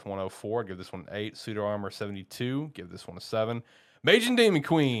 Down to Earth 104. I'd give this one an 8. Pseudo Armor 72. Give this one a 7. Mage and Demon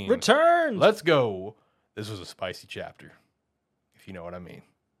Queen Return. Let's go. This was a spicy chapter, if you know what I mean.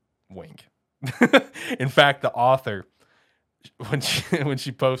 Wink. In fact, the author, when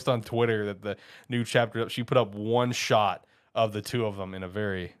she posts on Twitter that the new chapter, she put up one shot of the two of them in a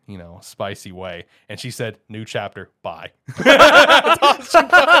very, spicy way. And she said, "New chapter, bye."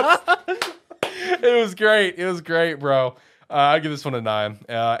 It was great. It was great, bro. I'd give this one a 9.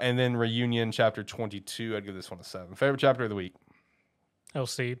 And then Reunion chapter 22, I'd give this one a 7. Favorite chapter of the week?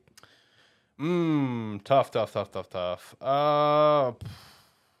 LC. Tough.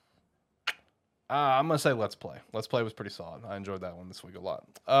 I'm going to say Let's Play. Let's Play was pretty solid. I enjoyed that one this week a lot.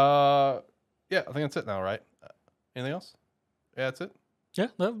 Yeah, I think that's it now, right? Anything else? Yeah, that's it? Yeah,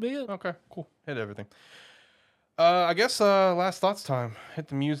 that would be it. Okay, cool. Hit everything. I guess last thoughts time. Hit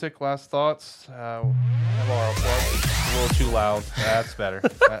the music, last thoughts. Have our applause. It's a little too loud. That's better.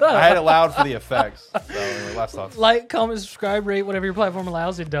 I had it loud for the effects. So anyway, last thoughts. Like, comment, subscribe, rate, whatever your platform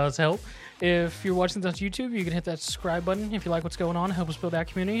allows. It does help. If you're watching this on YouTube, you can hit that subscribe button if you like what's going on. Help us build that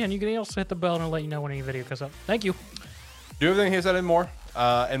community. And you can also hit the bell and it'll let you know when any video goes up. Thank you. Do everything he said and more.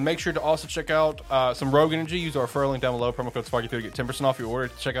 And make sure to also check out some Rogue Energy. Use our referral link down below. Promo code Sparky3 to get 10% off your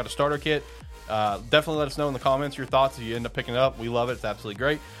order. Check out a starter kit. Definitely let us know in the comments your thoughts if you end up picking it up. We love it. It's absolutely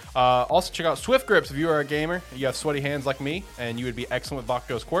great. Also, check out Swift Grips if you are a gamer. You have sweaty hands like me, and you would be excellent with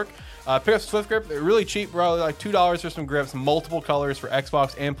Bakugo's Quirk. Pick up Swift Grip. They're really cheap, bro. They're like $2 for some grips, multiple colors for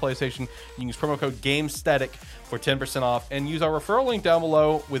Xbox and PlayStation. You can use promo code GameStatic for 10% off, and use our referral link down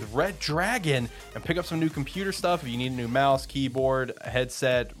below with Red Dragon and pick up some new computer stuff if you need a new mouse, keyboard,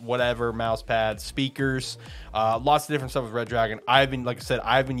 headset, whatever, mouse pad, speakers, lots of different stuff with Red Dragon. I've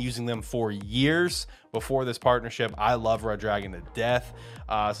been using them for years before this partnership. I love Red Dragon to death.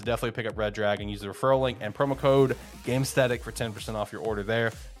 So definitely pick up Red Dragon, use the referral link and promo code GameStatic for 10% off your order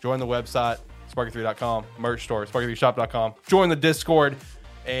there. Join the website, Sparky3.com, merch store, Sparky3shop.com. Join the Discord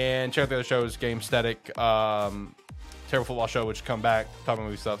and check out the other shows, GameStatic, Terrible Football Show, which come back, talking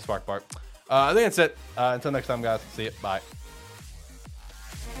movie stuff, Spark Park. I think that's it. Until next time, guys. See you. Bye.